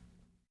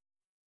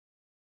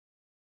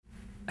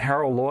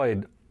 Harold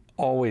Lloyd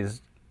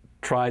always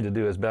tried to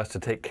do his best to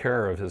take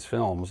care of his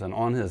films, and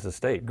on his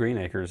estate, Green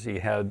Acres, he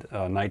had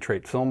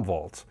nitrate film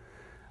vaults.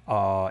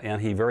 And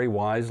he very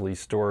wisely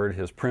stored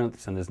his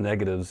prints and his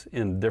negatives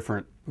in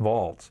different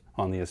vaults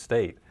on the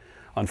estate.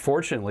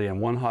 Unfortunately,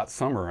 in one hot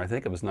summer, I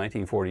think it was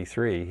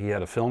 1943, he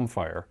had a film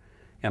fire,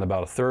 and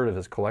about a third of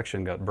his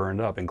collection got burned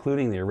up,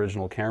 including the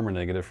original camera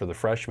negative for The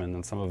Freshman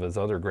and some of his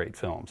other great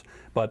films.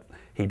 But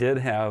he did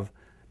have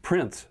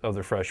prints of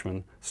The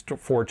Freshman,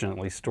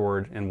 fortunately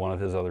stored in one of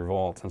his other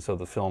vaults, and so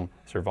the film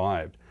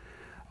survived.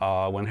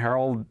 When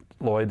Harold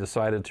Lloyd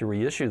decided to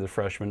reissue The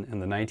Freshman in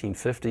the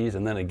 1950s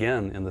and then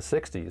again in the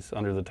 60s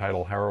under the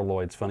title Harold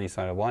Lloyd's Funny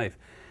Side of Life,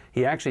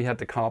 he actually had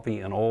to copy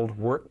an old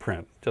work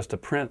print, just a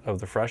print of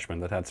The Freshman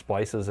that had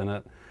splices in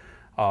it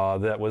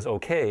that was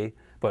okay,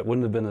 but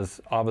wouldn't have been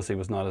obviously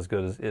was not as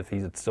good as if he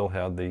had still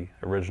had the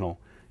original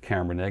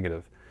camera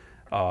negative.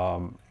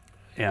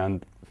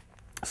 And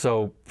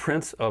so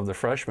prints of The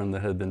Freshman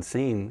that had been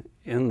seen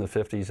in the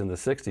 50s and the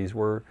 60s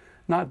were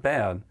not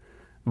bad,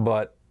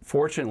 but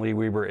fortunately,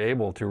 we were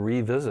able to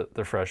revisit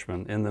The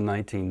Freshman in the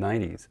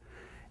 1990s.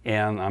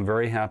 And I'm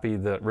very happy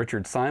that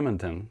Richard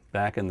Simonton,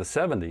 back in the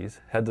 70s,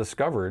 had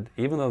discovered,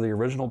 even though the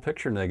original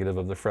picture negative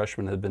of The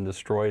Freshman had been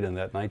destroyed in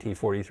that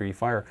 1943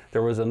 fire,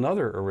 there was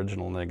another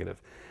original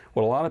negative.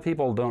 What a lot of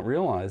people don't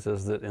realize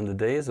is that in the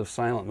days of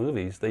silent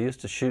movies, they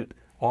used to shoot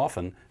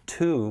often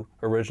 2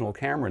 original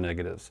camera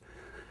negatives.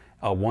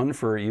 One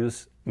for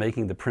use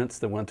making the prints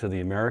that went to the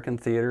American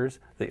theaters,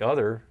 the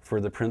other for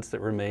the prints that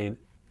were made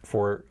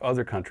for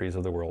other countries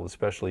of the world,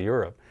 especially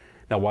Europe.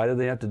 Now, why did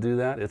they have to do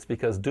that? It's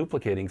because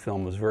duplicating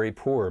film was very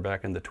poor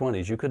back in the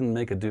 20s. You couldn't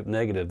make a dupe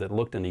negative that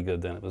looked any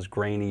good then. It was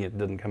grainy, it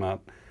didn't come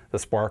out, the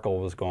sparkle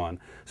was gone.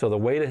 So the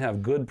way to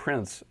have good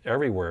prints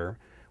everywhere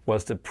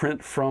was to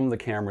print from the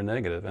camera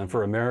negative. And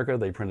for America,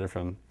 they printed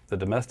from the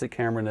domestic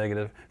camera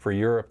negative. For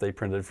Europe, they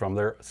printed from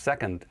their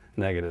second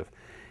negative.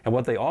 And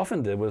what they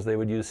often did was they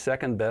would use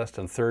second best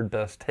and third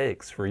best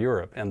takes for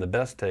Europe and the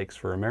best takes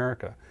for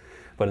America.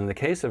 But in the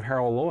case of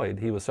Harold Lloyd,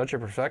 he was such a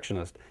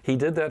perfectionist. He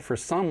did that for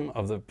some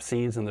of the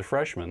scenes in The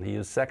Freshman. He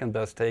used second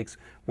best takes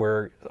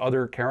where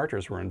other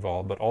characters were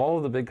involved, but all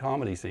of the big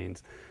comedy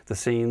scenes, the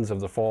scenes of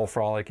the fall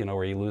frolic, you know,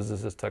 where he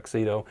loses his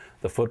tuxedo,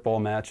 the football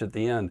match at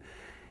the end,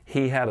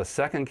 he had a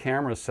second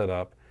camera set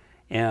up,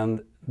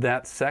 and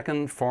that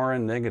second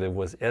foreign negative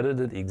was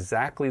edited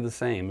exactly the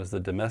same as the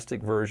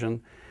domestic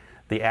version.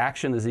 The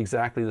action is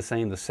exactly the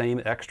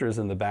same extras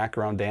in the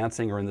background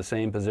dancing are in the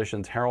same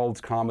positions. Harold's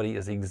comedy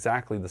is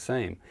exactly the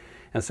same.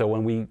 And so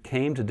when we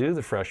came to do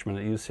The Freshman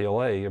at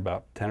UCLA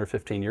about 10 or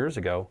 15 years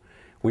ago,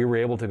 we were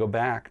able to go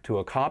back to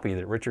a copy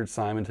that Richard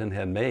Simonton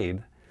had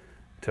made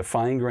to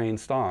fine-grained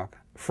stock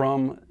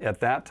from,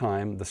 at that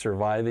time, the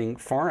surviving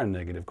foreign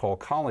negative called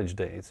College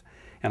Days.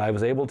 And I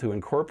was able to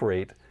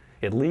incorporate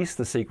at least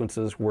the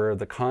sequences where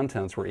the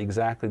contents were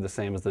exactly the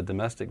same as the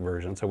domestic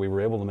version. So we were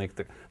able to make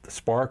the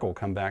sparkle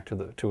come back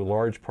to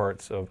large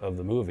parts of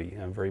the movie.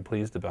 I'm very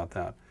pleased about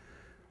that.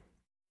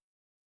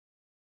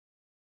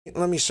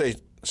 Let me say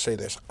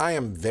this. I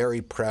am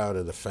very proud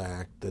of the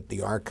fact that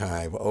the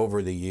archive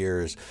over the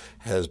years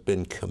has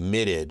been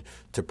committed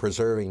to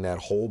preserving that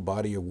whole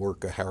body of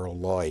work of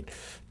Harold Lloyd,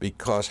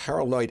 because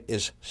Harold Lloyd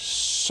is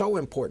so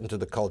important to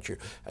the culture.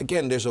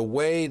 Again, there's a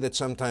way that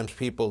sometimes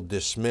people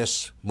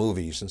dismiss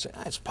movies and say,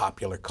 it's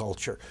popular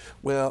culture.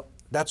 Well,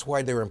 that's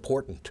why they're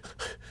important,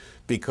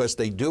 because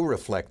they do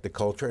reflect the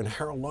culture, and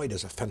Harold Lloyd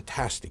is a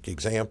fantastic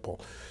example.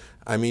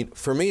 I mean,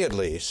 for me at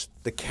least,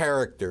 the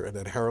character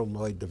that Harold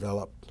Lloyd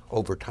developed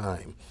over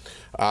time,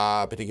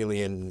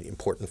 particularly in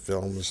important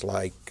films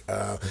like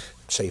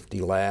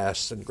Safety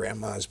Last and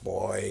Grandma's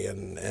Boy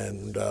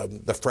and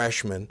The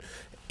Freshman,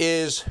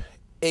 is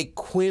a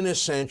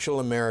quintessential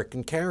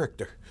American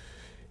character.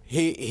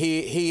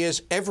 He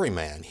is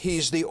everyman.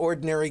 He's the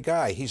ordinary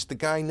guy. He's the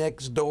guy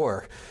next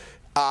door.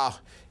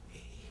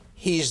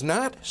 He's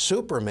not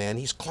Superman.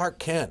 He's Clark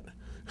Kent.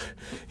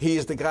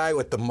 He's the guy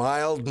with the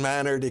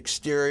mild-mannered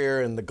exterior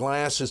and the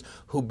glasses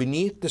who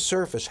beneath the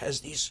surface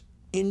has these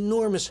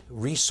enormous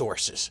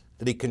resources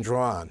that he can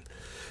draw on,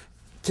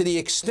 to the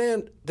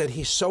extent that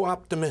he's so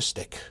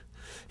optimistic,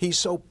 he's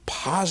so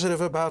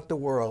positive about the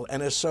world,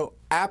 and is so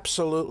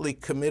absolutely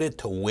committed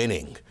to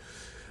winning.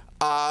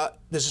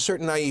 There's a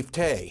certain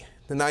naivete.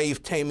 The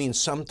naivete means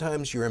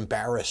sometimes you're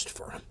embarrassed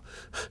for him.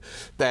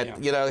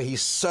 That, you know,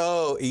 he's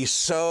so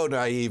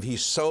naive,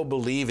 he's so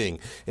believing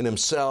in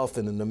himself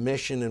and in the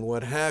mission and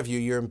what have you,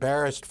 you're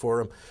embarrassed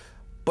for him.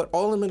 But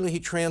ultimately he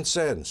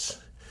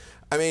transcends.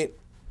 I mean,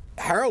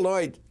 Harold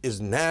Lloyd is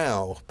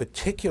now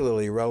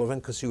particularly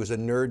relevant because he was a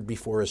nerd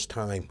before his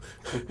time.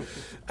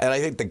 And I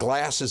think the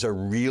glasses are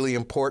really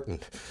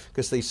important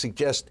because they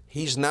suggest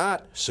he's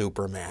not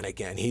Superman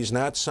again. He's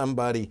not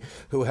somebody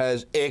who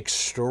has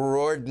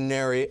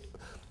extraordinary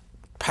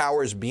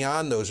powers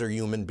beyond those of a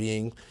human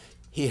being.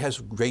 He has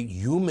great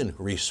human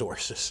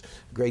resources,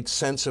 great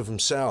sense of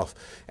himself,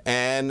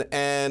 and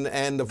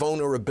the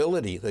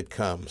vulnerability that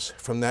comes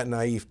from that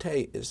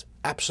naivete is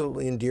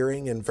absolutely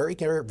endearing and very,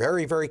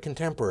 very, very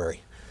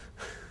contemporary.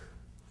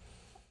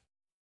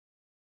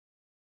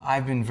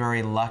 I've been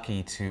very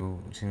lucky to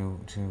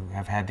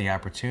have had the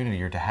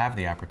opportunity, or to have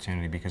the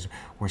opportunity, because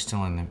we're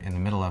still in the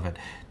middle of it,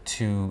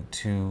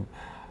 to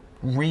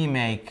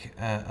remake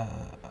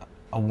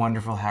a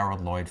wonderful Harold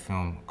Lloyd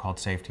film called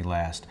Safety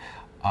Last.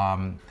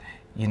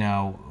 You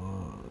know,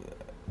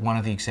 one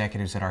of the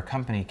executives at our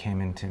company came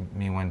in to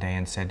me one day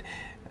and said,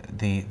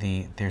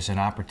 there's an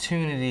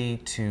opportunity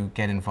to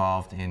get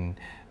involved in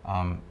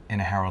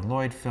a Harold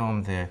Lloyd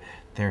film.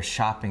 They're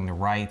shopping the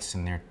rights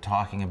and they're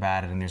talking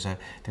about it, and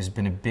there's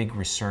been a big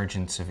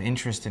resurgence of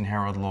interest in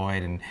Harold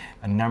Lloyd and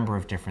a number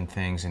of different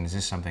things, and is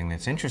this something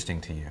that's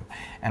interesting to you?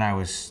 And I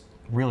was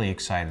really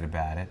excited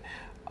about it.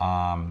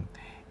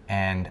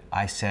 And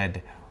I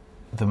said,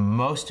 the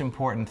most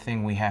important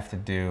thing we have to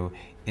do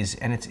is,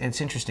 and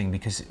it's interesting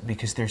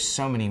because there's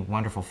so many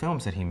wonderful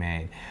films that he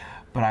made,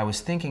 but I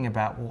was thinking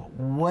about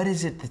what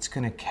is it that's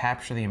going to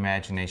capture the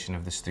imagination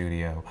of the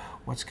studio?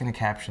 What's going to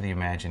capture the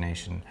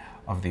imagination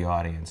of the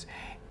audience?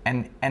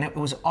 And it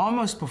was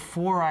almost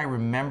before I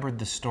remembered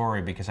the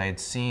story, because I had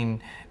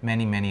seen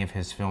many of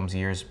his films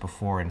years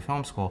before in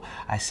film school.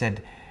 I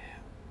said,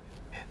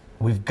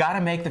 we've got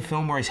to make the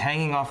film where he's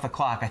hanging off the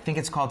clock. I think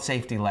it's called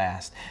Safety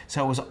Last.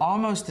 So it was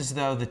almost as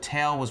though the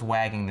tail was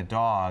wagging the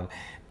dog,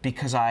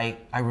 because I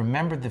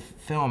remembered the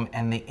film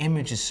and the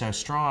image is so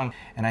strong.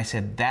 And I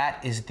said,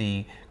 that is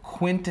the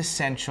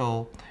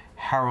quintessential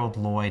Harold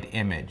Lloyd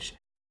image.